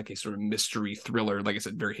very much like a sort of mystery thriller, like I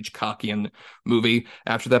said, very Hitchcockian movie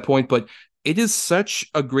after that point, but it is such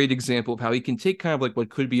a great example of how he can take kind of like what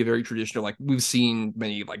could be a very traditional, like we've seen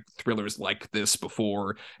many like thrillers like this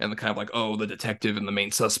before, and the kind of like, oh, the detective and the main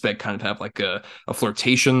suspect kind of have like a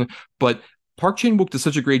flirtation, but Park Chan-wook does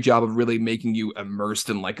such a great job of really making you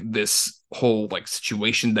immersed in like this whole like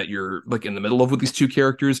situation that you're like in the middle of with these two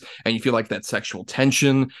characters, and you feel like that sexual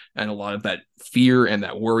tension and a lot of that fear and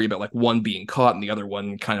that worry about like one being caught and the other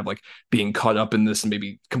one kind of like being caught up in this and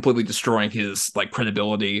maybe completely destroying his like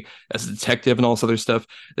credibility as a detective and all this other stuff.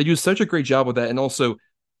 They do such a great job with that, and also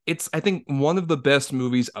it's, I think, one of the best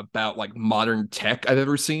movies about like modern tech I've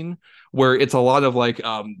ever seen, where it's a lot of like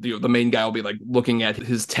the main guy will be like looking at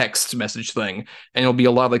his text message thing, and it'll be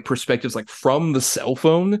a lot of like perspectives like from the cell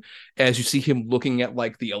phone as you see him looking at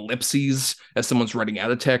like the ellipses as someone's writing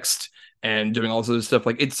out a text and doing all this other stuff.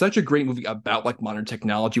 Like, it's such a great movie about like modern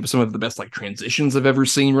technology with some of the best like transitions I've ever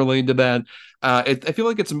seen related to that. I feel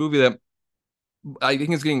like it's a movie that I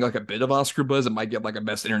think it's getting like a bit of Oscar buzz. It might get like a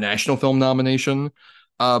best international film nomination.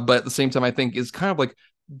 But at the same time, I think is kind of like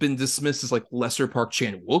been dismissed as like lesser Park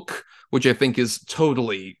Chan-wook, which I think is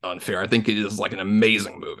totally unfair. I think it is like an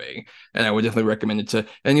amazing movie, and I would definitely recommend it to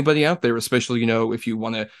anybody out there, especially, you know, if you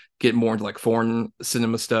want to get more into like foreign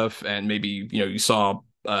cinema stuff, and maybe, you know, you saw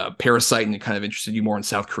Parasite and it kind of interested you more in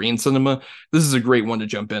South Korean cinema. This is a great one to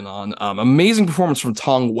jump in on. Amazing performance from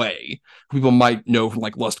Tong Wei, who people might know from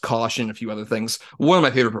like Lust, Caution, a few other things. One of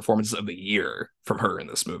my favorite performances of the year from her in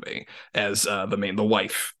this movie as the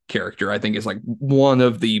wife character. I think is like one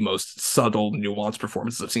of the most subtle, nuanced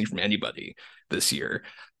performances I've seen from anybody this year.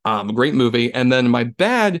 A great movie. And then my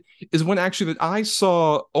bad is one actually that I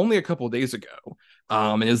saw only a couple of days ago.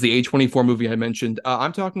 And is the A24 movie I mentioned.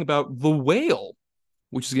 I'm talking about The Whale,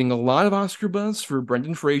 which is getting a lot of Oscar buzz for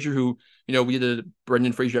Brendan Fraser, who, you know, we did a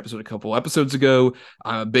Brendan Fraser episode a couple episodes ago.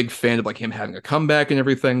 I'm a big fan of like him having a comeback and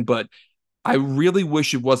everything, but I really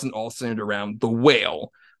wish it wasn't all centered around The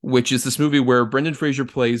Whale, which is this movie where Brendan Fraser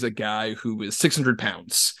plays a guy who is 600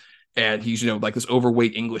 pounds. And he's, you know, like this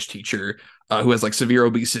overweight English teacher who has like severe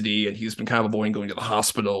obesity, and he's been kind of avoiding going to the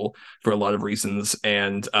hospital for a lot of reasons.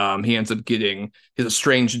 And he ends up getting his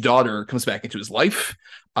estranged daughter comes back into his life.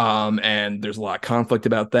 And there's a lot of conflict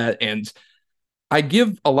about that. And I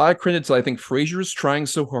give a lot of credit to, I think Fraser is trying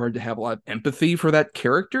so hard to have a lot of empathy for that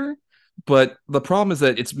character. But the problem is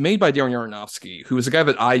that it's made by Darren Aronofsky, who is a guy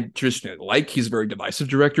that I traditionally like. He's a very divisive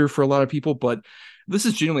director for a lot of people, but this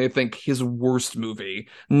is genuinely, I think, his worst movie.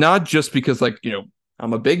 Not just because, like, you know,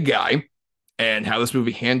 I'm a big guy, and how this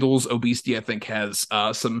movie handles obesity, I think, has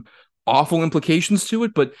some awful implications to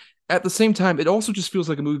it, but at the same time, it also just feels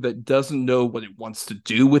like a movie that doesn't know what it wants to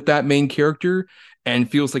do with that main character, and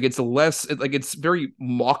feels like it's very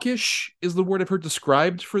mawkish is the word I've heard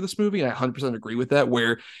described for this movie, and I 100% agree with that,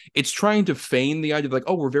 where it's trying to feign the idea of like,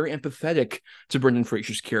 oh, we're very empathetic to Brendan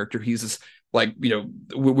Fraser's character. He's this, like, you know,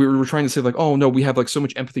 we were trying to say like, oh no, we have like so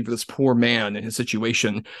much empathy for this poor man and his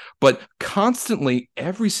situation, but constantly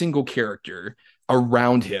every single character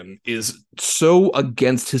around him is so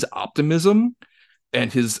against his optimism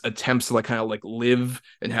and his attempts to like kind of like live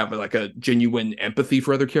and have like a genuine empathy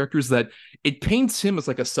for other characters that it paints him as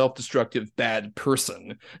like a self-destructive bad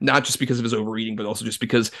person, not just because of his overeating, but also just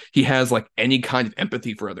because he has like any kind of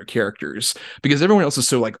empathy for other characters, because everyone else is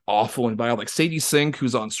so like awful and vile. Like Sadie Sink,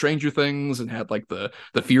 who's on Stranger Things and had like the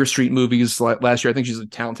Fear Street movies last year, I think she's a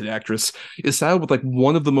talented actress, is saddled with like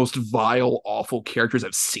one of the most vile, awful characters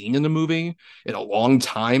I've seen in a movie in a long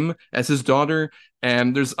time as his daughter.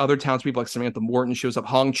 And there's other talented people like Samantha Morton shows up.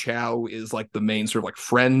 Hong Chow is like the main sort of like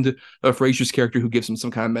friend of Fraser's character who gives him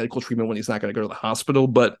some kind of medical treatment when he's not going to go to the hospital.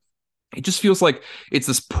 But it just feels like it's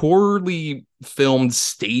this poorly filmed,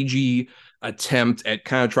 stagey attempt at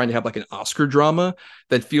kind of trying to have like an Oscar drama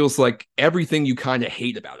that feels like everything you kind of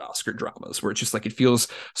hate about Oscar dramas, where it's just like it feels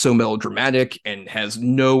so melodramatic and has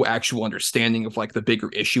no actual understanding of like the bigger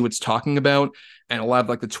issue it's talking about. And a lot of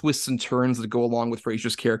like the twists and turns that go along with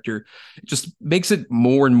Fraser's character, it just makes it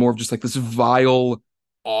more and more of just like this vile,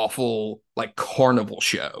 awful, like carnival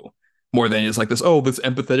show, more than it's like this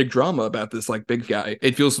empathetic drama about this like big guy.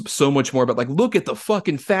 It feels so much more about like, look at the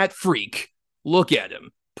fucking fat freak. Look at him.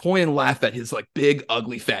 Point and laugh at his like big,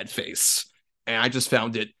 ugly, fat face. And I just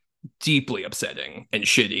found it deeply upsetting and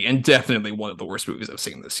shitty, and definitely one of the worst movies I've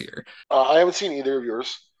seen this year. I haven't seen either of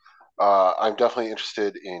yours. I'm definitely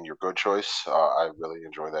interested in your good choice. I really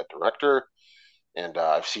enjoy that director. And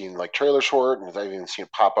I've seen like trailers for it, and I've even seen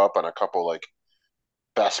it pop up on a couple like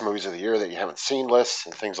best movies of the year that you haven't seen lists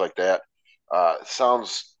and things like that.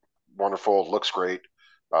 Sounds wonderful, looks great.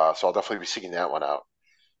 So I'll definitely be seeking that one out.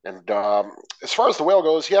 And as far as The Whale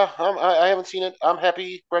goes, yeah, I haven't seen it. I'm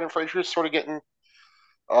happy Brendan Fraser's sort of getting,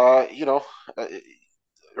 a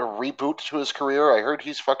reboot to his career. I heard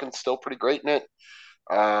he's fucking still pretty great in it.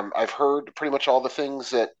 I've heard pretty much all the things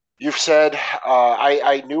that you've said.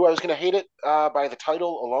 I knew I was going to hate it by the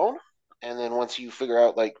title alone. And then once you figure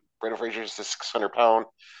out, like, Brendan Fraser's the 600-pound,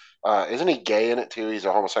 isn't he gay in it too? He's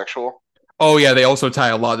a homosexual. Oh yeah, they also tie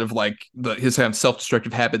a lot of like his kind of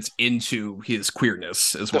self-destructive habits into his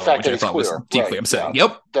queerness as well, which I thought was deeply upsetting.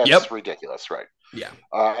 Yeah. That's ridiculous, right? Yeah.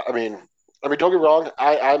 I mean, don't get me wrong.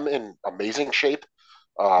 I'm in amazing shape.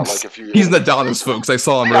 Like if you, he's in Adonis, folks. I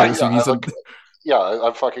saw him earlier. Yeah,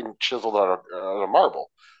 I'm fucking chiseled on a marble.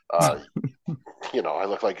 Uh, I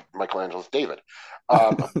look like Michelangelo's David.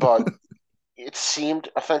 But it seemed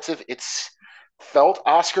offensive. It's felt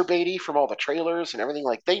Oscar baity from all the trailers and everything.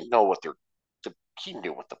 Like they know what he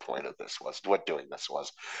knew what the point of this was, what doing this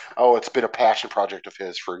was. Oh, it's been a passion project of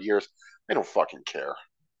his for years. I don't fucking care.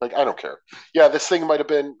 Like, I don't care. Yeah, this thing might have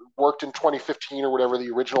been worked in 2015 or whatever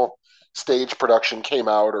the original stage production came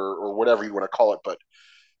out, or whatever you want to call it. But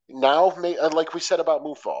now, like we said about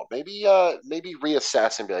Moonfall, maybe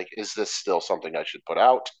reassess and be like, is this still something I should put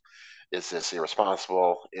out? Is this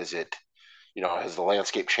irresponsible? Is it, has the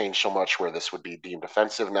landscape changed so much where this would be deemed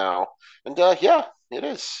offensive now? And yeah, it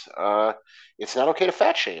is. It's not okay to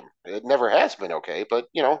fat shame. It never has been okay, but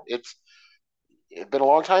it's been a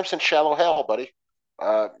long time since Shallow Hal, buddy.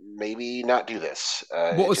 Maybe not do this.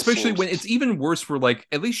 Well, especially when it's even worse for like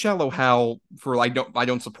at least Shallow Hal. For I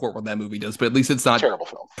don't support what that movie does, but at least it's not terrible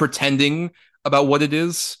film pretending about what it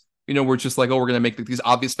is. We're just like, oh, we're gonna make like, these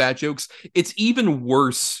obvious fat jokes. It's even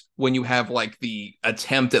worse when you have like the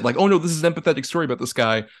attempt at like, oh no, this is an empathetic story about this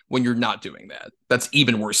guy when you're not doing that. That's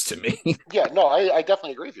even worse to me. Yeah, no, I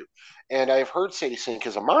definitely agree with you. And I've heard Sadie Sink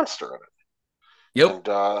is a monster in it. Yep.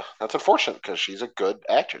 And that's unfortunate because she's a good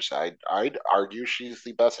actress. I'd argue she's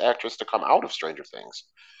the best actress to come out of Stranger Things.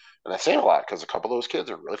 And that's saying a lot because a couple of those kids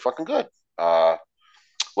are really fucking good.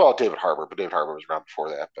 Well, David Harbour, but David Harbour was around before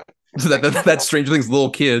that. But that Stranger Things little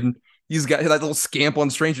kid, he's got that little scamp on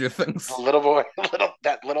Stranger Things. Little boy,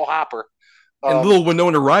 that little Hopper. And little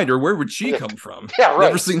Winona Ryder, where would she come from? Yeah, right.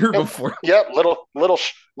 Never seen her before. Yep,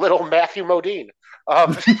 little Matthew Modine.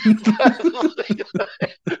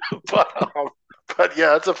 But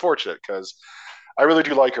yeah, it's unfortunate because I really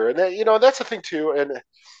do like her, and that's the thing too. And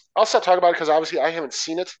I'll stop talking about it because obviously I haven't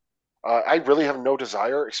seen it. I really have no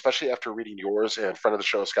desire, especially after reading yours and friend of the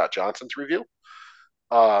show Scott Johnson's review.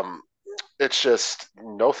 It's just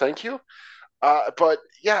no, thank you. But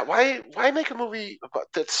yeah, why make a movie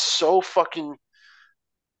that's so fucking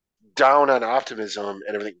down on optimism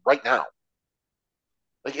and everything right now?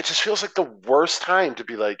 Like, it just feels like the worst time to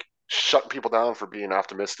be like shutting people down for being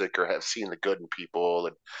optimistic or have seen the good in people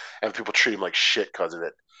and have people treat them like shit because of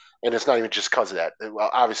it. And it's not even just because of that. Well,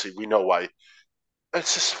 obviously we know why.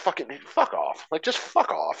 It's just fucking fuck off. Like, just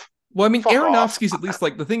fuck off. Well, I mean, Fuck Aronofsky's off. at least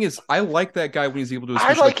like the thing is, I like that guy when he's able to.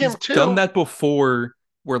 I like him he's too. Done that before,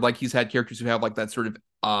 where like he's had characters who have like that sort of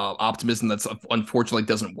optimism that's unfortunately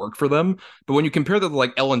doesn't work for them. But when you compare that to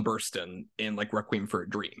like Ellen Burstyn in like Requiem for a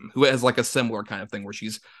Dream, who has like a similar kind of thing where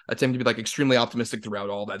she's attempting to be like extremely optimistic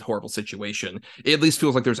throughout all that horrible situation, it at least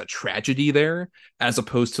feels like there's a tragedy there, as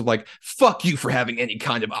opposed to like, fuck you for having any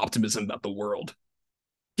kind of optimism about the world.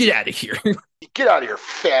 Get out of here. Get out of here,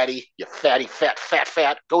 fatty. You fatty, fat.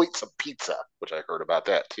 Go eat some pizza, which I heard about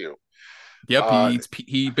that too. Yep,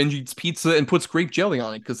 he binge eats pizza and puts grape jelly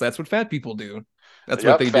on it because that's what fat people do. That's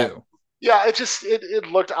what they do. Yeah,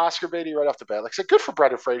 it looked Oscar baity right off the bat. Like I said, good for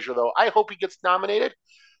Brendan Fraser though. I hope he gets nominated.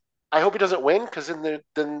 I hope he doesn't win because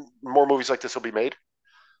then more movies like this will be made.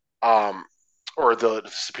 Or the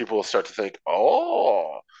people will start to think,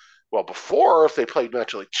 oh, well, before if they played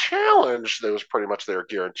Naturally Challenged, there was pretty much they were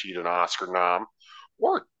guaranteed an Oscar nom.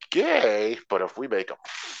 Or gay, but if we make them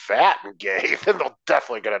fat and gay, then they'll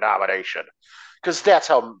definitely get a nomination. Because that's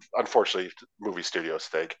how, unfortunately, movie studios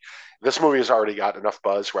think. This movie has already got enough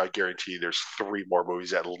buzz where I guarantee there's 3 more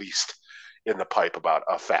movies at least in the pipe about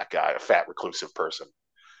a fat guy, a fat reclusive person.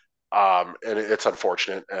 And it's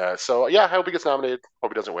unfortunate. So, yeah, I hope he gets nominated.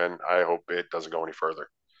 Hope he doesn't win. I hope it doesn't go any further.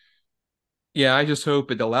 Yeah, I just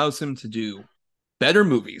hope it allows him to do better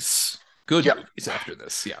movies. Good movies after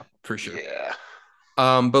this. Yeah, for sure. Yeah.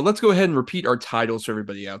 But let's go ahead and repeat our titles for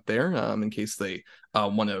everybody out there, in case they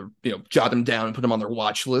want to, jot them down and put them on their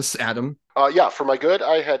watch list. Adam. Yeah, for my good,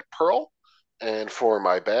 I had Pearl, and for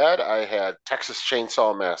my bad, I had Texas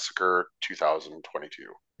Chainsaw Massacre 2022.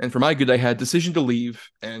 And for my good, I had Decision to Leave,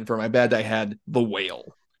 and for my bad, I had The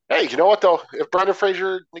Whale. Hey, you know what though? If Brendan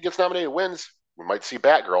Fraser gets nominated, wins, we might see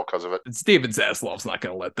Batgirl because of it. It's David Zaslav's not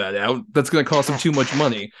going to let that out. That's going to cost him too much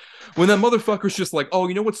money. When that motherfucker's just like, oh,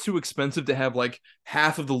 you know what's too expensive to have like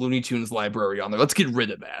half of the Looney Tunes library on there? Let's get rid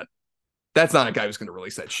of that. That's not a guy who's going to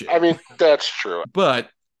release that shit. I mean, that's true. But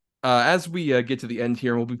as we get to the end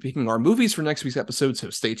here, we'll be picking our movies for next week's episode, so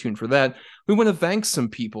stay tuned for that. We want to thank some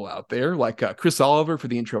people out there, like Chris Oliver for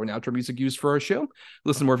the intro and outro music used for our show.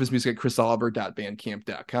 Listen to more of his music at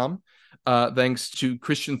chrisoliver.bandcamp.com. Thanks to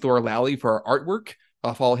Christian Thor Lally for our artwork.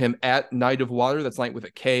 Follow him at Night of Water. That's night with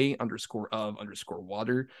a K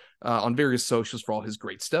 _of_water on various socials for all his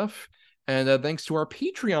great stuff. And thanks to our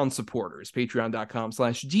Patreon supporters,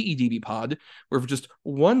 patreon.com/DEDBpod, where for just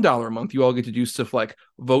 $1 a month, you all get to do stuff like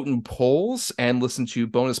vote in polls and listen to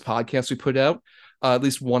bonus podcasts we put out, at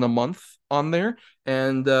least one a month on there.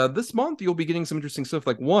 And this month, you'll be getting some interesting stuff.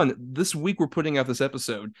 Like this week we're putting out this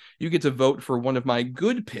episode. You get to vote for one of my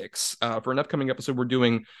good picks for an upcoming episode we're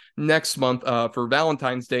doing next month for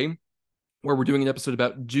Valentine's Day, where we're doing an episode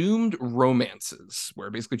about doomed romances, where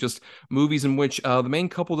basically just movies in which the main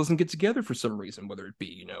couple doesn't get together for some reason, whether it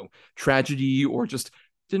be, tragedy or just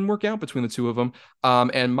didn't work out between the two of them.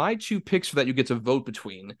 And my two picks for that you get to vote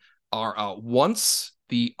between are Once,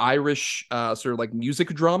 the Irish sort of like music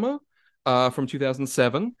drama from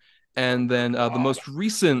 2007, and then the most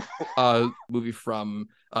recent movie from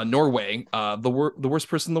Norway, The Worst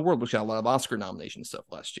Person in the World, which got a lot of Oscar nomination stuff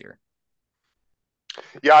last year.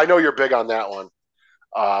 Yeah, I know you're big on that one,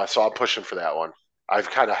 so I'm pushing for that one. I've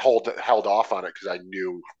kind of held off on it because I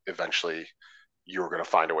knew eventually you were going to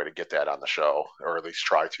find a way to get that on the show, or at least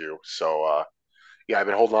try to. So, yeah, I've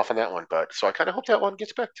been holding off on that one, so I kind of hope that one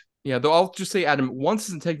gets picked. Yeah, though I'll just say, Adam, Once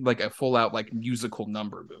isn't taking like a full-out like musical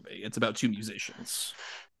number movie. It's about two musicians.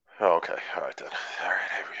 Oh, okay, all right then. All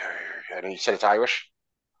right, and you said it's Irish?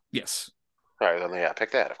 Yes. All right, then yeah,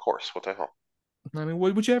 pick that, of course. What the hell? I mean,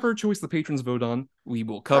 whichever choice the patrons vote on, we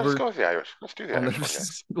will cover. Let's go with the Irish. Let's do the Irish one,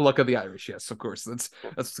 yes. Luck of the Irish, yes, of course. That's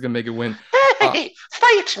what's gonna make it win. Hey,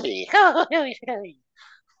 fight me! Oh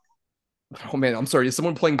man, I'm sorry. Is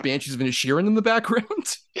someone playing Banshees of Inisherin in the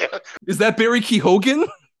background? Yeah. Is that Barry Keoghan?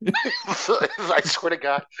 I swear to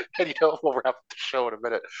God, and we'll wrap up the show in a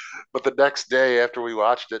minute. But the next day after we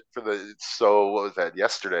watched it what was that?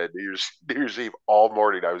 Yesterday, New Year's Eve, all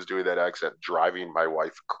morning I was doing that accent, driving my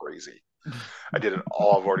wife crazy. I did it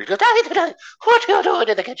all morning. What are you doing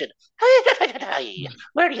in the kitchen?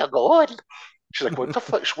 Where are you going? She's like, what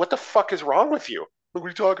the fuck is wrong with you? What are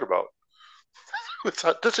you talking about?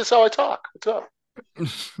 This is how I talk. What's up?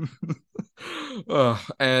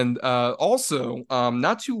 And also,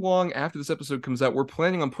 not too long after this episode comes out, we're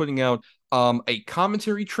planning on putting out a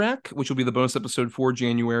commentary track, which will be the bonus episode for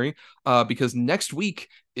January, because next week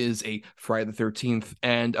is a Friday the 13th,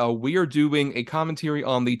 and we are doing a commentary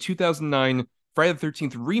on the 2009 Friday the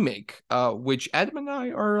 13th remake, which Adam and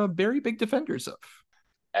I are very big defenders of.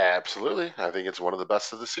 Absolutely. I think it's one of the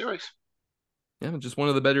best of the series. Yeah, just one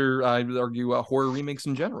of the better, I would argue, horror remakes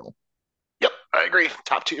in general. Yep, I agree.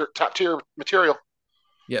 Top tier material.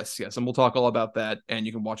 Yes, and we'll talk all about that, and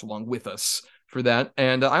you can watch along with us for that.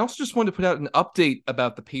 And I also just wanted to put out an update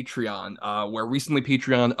about the Patreon, where recently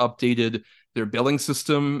Patreon updated their billing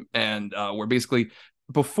system, and where basically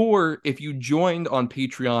before, if you joined on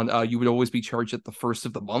Patreon, you would always be charged at the first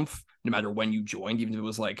of the month, no matter when you joined, even if it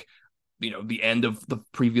was like, the end of the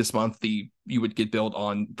previous month, you would get billed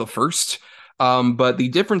on the first. But the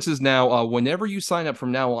difference is now, whenever you sign up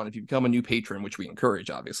from now on, if you become a new patron, which we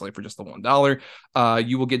encourage, obviously, for just the $1,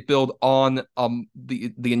 you will get billed on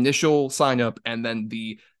the initial sign up and then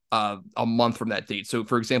a month from that date. So,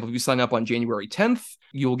 for example, if you sign up on January 10th,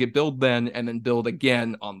 you will get billed then and then billed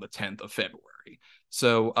again on the 10th of February.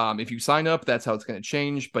 So if you sign up, that's how it's going to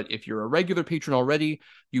change. But if you're a regular patron already,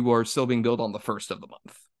 you are still being billed on the first of the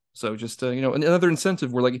month. So just, another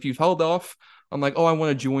incentive where, like, if you've held off, I'm like, oh, I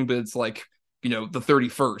want to join, but it's like, the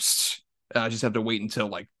 31st, I just have to wait until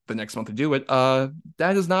like the next month to do it.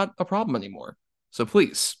 That is not a problem anymore. So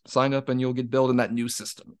please sign up and you'll get billed in that new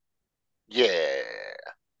system. Yeah,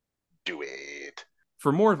 do it.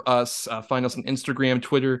 For more of us, find us on Instagram,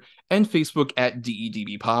 Twitter, and Facebook at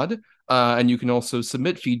DEDBpod. And you can also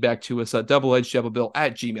submit feedback to us at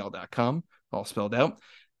doubleedgedoublebill@gmail.com, all spelled out.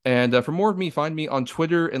 And for more of me, find me on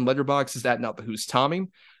Twitter and Letterboxd at Not the Who's Tommy.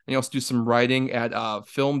 And you also do some writing at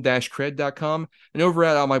film-cred.com. And over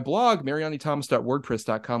at my blog,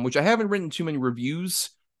 marianithomas.wordpress.com, which I haven't written too many reviews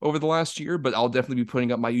over the last year, but I'll definitely be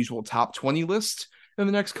putting up my usual top 20 list in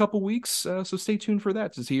the next couple weeks. So stay tuned for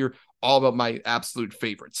that to hear all about my absolute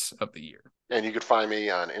favorites of the year. And you can find me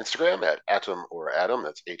on Instagram at Atom or Adam.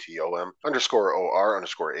 That's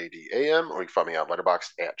ATOM_OR_ADAM. Or you can find me on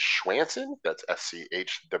Letterboxd at Schwanson. That's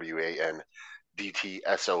SCHWANDTSON.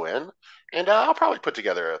 And I'll probably put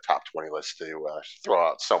together a top 20 list to throw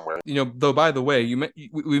out somewhere. Though, by the way,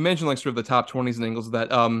 we mentioned like sort of the top 20s and angles of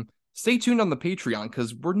that. Stay tuned on the Patreon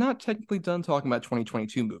because we're not technically done talking about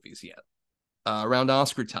 2022 movies yet. Around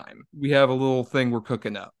Oscar time, we have a little thing we're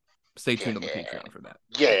cooking up. Stay tuned on the Patreon for that.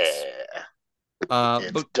 Yeah.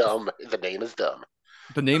 It's dumb. The name is dumb.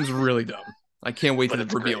 The name's really dumb. I can't wait to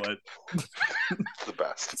reveal it. It's the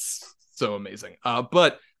best. It's so amazing.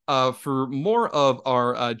 But For more of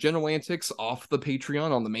our general antics off the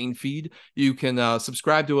Patreon on the main feed, you can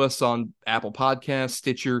subscribe to us on Apple Podcasts,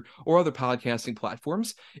 Stitcher, or other podcasting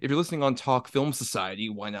platforms. If you're listening on Talk Film Society,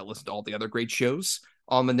 why not listen to all the other great shows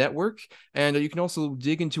on the network? And you can also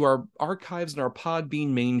dig into our archives and our Podbean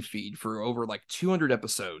main feed for over like 200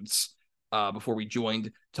 episodes before we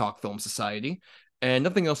joined Talk Film Society. And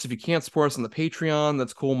nothing else, if you can't support us on the Patreon,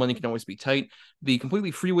 that's cool. Money can always be tight. The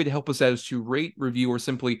completely free way to help us out is to rate, review, or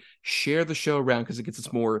simply share the show around because it gets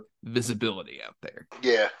us more visibility out there.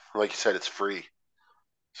 Yeah, like you said, it's free.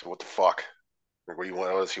 So what the fuck? Like, what do you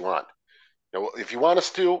want? What else you want? You know, if you want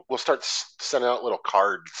us to, we'll start sending out little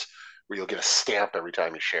cards where you'll get a stamp every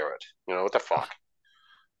time you share it. You know, what the fuck?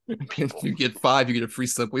 If you get 5, you get a free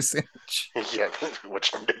Subway sandwich. Yeah,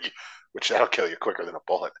 which that'll kill you quicker than a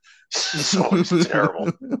bullet. So it's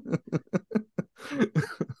terrible.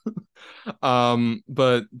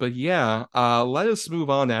 But yeah, let us move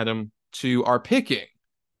on, Adam, to our picking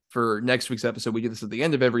for next week's episode. We do this at the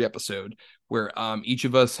end of every episode, where each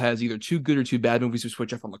of us has either 2 good or 2 bad movies. We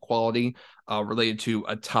switch up on the quality related to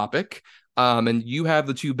a topic. And you have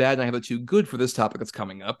the 2 bad, and I have the 2 good for this topic that's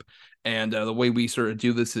coming up. And the way we sort of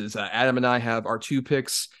do this is Adam and I have our 2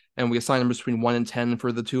 picks, and we assign numbers between 1 and 10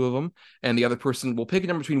 for the 2 of them. And the other person will pick a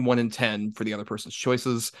number between 1 and 10 for the other person's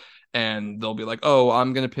choices. And they'll be like, oh,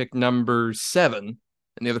 I'm going to pick number 7. And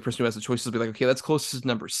the other person who has the choices will be like, okay, that's closest to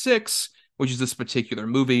number 6, which is this particular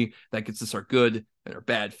movie. That gets us our good and our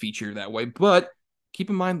bad feature that way. But keep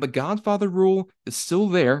in mind, the Godfather rule is still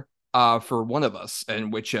there for one of us,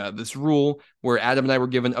 in which this rule where Adam and I were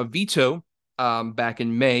given a veto back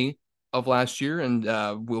in May of last year, and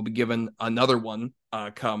we'll be given another one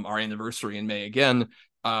come our anniversary in May again,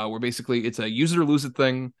 where basically it's a use it or lose it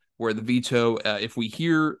thing, where the veto, if we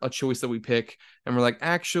hear a choice that we pick and we're like,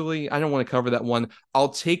 actually, I don't want to cover that one, I'll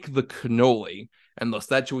take the cannoli, unless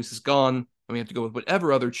that choice is gone, and we have to go with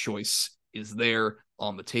whatever other choice is there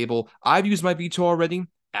on the table. I've used my veto already.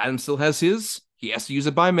 Adam still has his. He has to use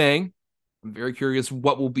it by May. I'm very curious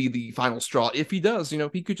what will be the final straw. If he does,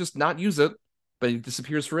 he could just not use it, but it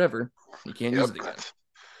disappears forever. You can't use it again.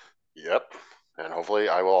 Yep. And hopefully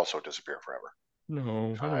I will also disappear forever.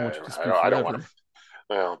 No, I don't want you to disappear forever. I don't want to.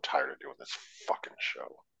 Well, I'm tired of doing this fucking show.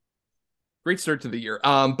 Great start to the year.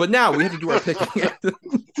 But now we have to do our picking.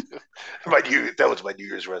 That was my New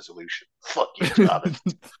Year's resolution. Fuck you, Thomas.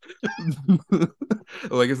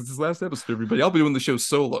 Well, I guess it's his last episode, everybody. I'll be doing the show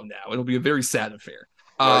solo now. It'll be a very sad affair.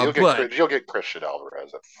 You'll get Christian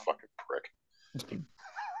Alvarez, that fucking prick.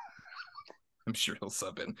 I'm sure he'll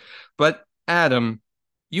sub in. But Adam,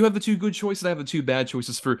 you have the 2 good choices. I have the 2 bad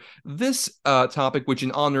choices for this topic, which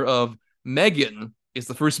in honor of Megan is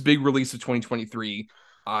the first big release of 2023.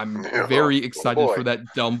 I'm very excited for that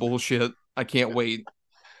dumb bullshit. I can't wait.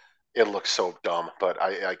 It looks so dumb, but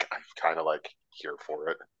I kind of like here for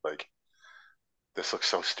it. Like, this looks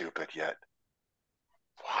so stupid, yet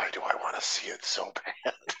why do I want to see it so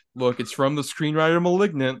bad? Look, it's from the screenwriter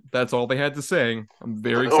Malignant. That's all they had to say. I'm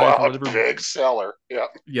very excited for it. Big seller.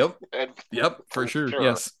 Yep. For sure.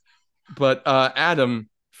 Yes. But Adam,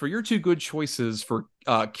 for your 2 good choices for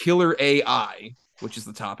Killer AI, which is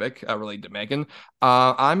the topic related to Megan,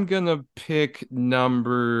 I'm gonna pick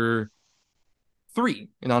number 3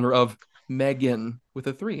 in honor of Megan with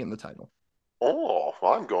a 3 in the title. Oh,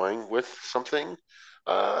 well, I'm going with something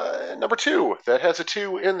number 2 that has a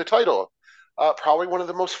 2 in the title. Probably one of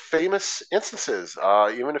the most famous instances.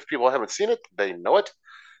 Even if people haven't seen it, they know it.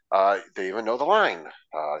 They even know the line.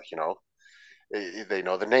 They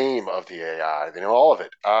know the name of the AI. They know all of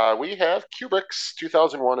it. We have Kubrick's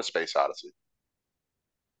 2001: A Space Odyssey.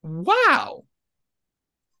 Wow.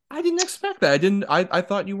 I didn't expect that. I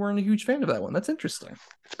thought you weren't a huge fan of that one. That's interesting.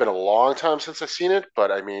 It's been a long time since I've seen it,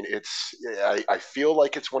 but I mean, I feel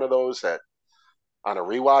like it's one of those that on a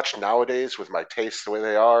rewatch nowadays with my tastes the way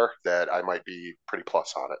they are, that I might be pretty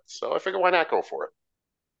plus on it. So I figure why not go for it?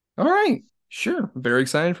 All right. Sure. Very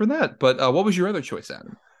excited for that. But what was your other choice,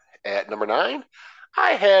 Adam? At number 9,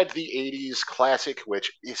 I had the 80s classic,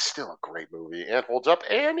 which is still a great movie and holds up,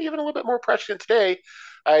 and even a little bit more prescient today.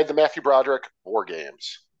 I had the Matthew Broderick War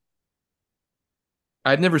Games.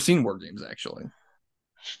 I've never seen War Games, actually.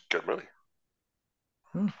 Good movie.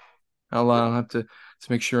 I'll have to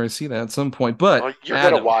make sure I see that at some point. But you're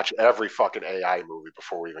going to watch every fucking AI movie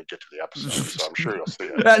before we even get to the episode, so I'm sure you'll see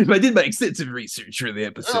it. I did my extensive research for the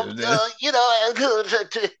episode.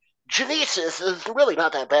 Genesis is really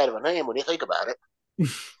not that bad of a name when you think about it.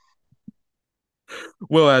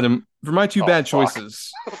 Well, Adam, for my 2 bad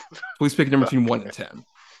choices, please pick a number between 1 and 10.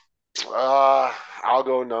 I'll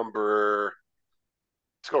go number...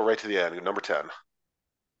 Let's go right to the end. Number 10.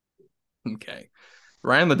 Okay.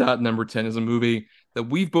 Right on the dot, number 10 is a movie that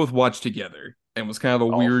we've both watched together and was kind of a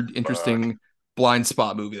weird, interesting blind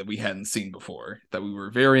spot movie that we hadn't seen before, that we were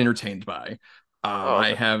very entertained by.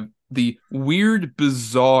 I have the weird,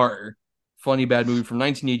 bizarre, funny, bad movie from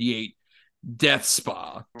 1988, Death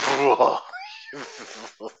Spa. I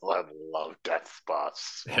love Death Spa.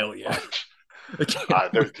 So Hell yeah.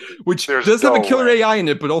 Which does have a killer AI in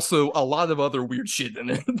it, but also a lot of other weird shit in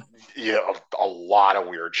it. Yeah, a lot of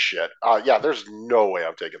weird shit. Yeah, there's no way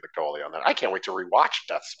I'm taking the Coley on that. I can't wait to rewatch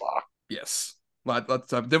Death Spa. Yes.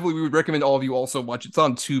 Definitely, we would recommend all of you also watch. It's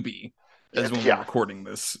on Tubi as when we're recording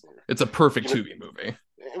this. It's a perfect Tubi movie.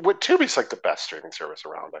 Tubi's like the best streaming service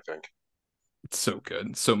around, I think. It's so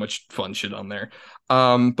good. So much fun shit on there.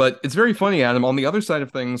 But it's very funny, Adam. On the other side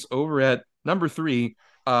of things, over at number 3,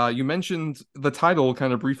 you mentioned the title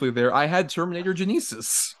kind of briefly there. I had Terminator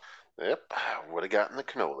Genisys. Yep, would have gotten the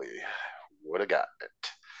cannoli. Would have gotten it.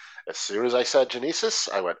 As soon as I said Genisys,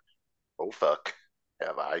 I went, oh fuck,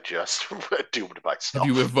 have I just doomed myself?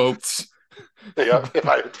 Have you evoked? Yeah, if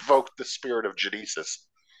I evoked the spirit of Genisys.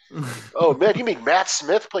 Oh man, you mean Matt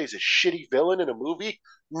Smith plays a shitty villain in a movie?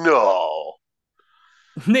 No.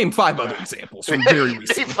 Name 5 other examples from very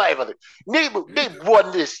recent. Name 5 other. Name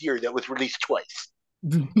one this year that was released twice.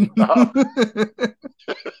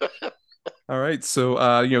 All right,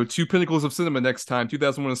 so 2 pinnacles of cinema next time: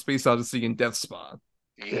 2001: A Space Odyssey and Death Spa.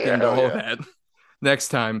 Yeah, all that next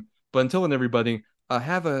time. But until then, everybody,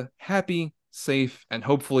 have a happy, safe, and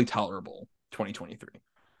hopefully tolerable 2023.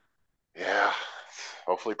 Yeah,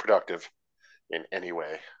 hopefully productive in any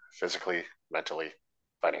way, physically, mentally,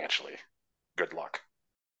 financially. Good luck.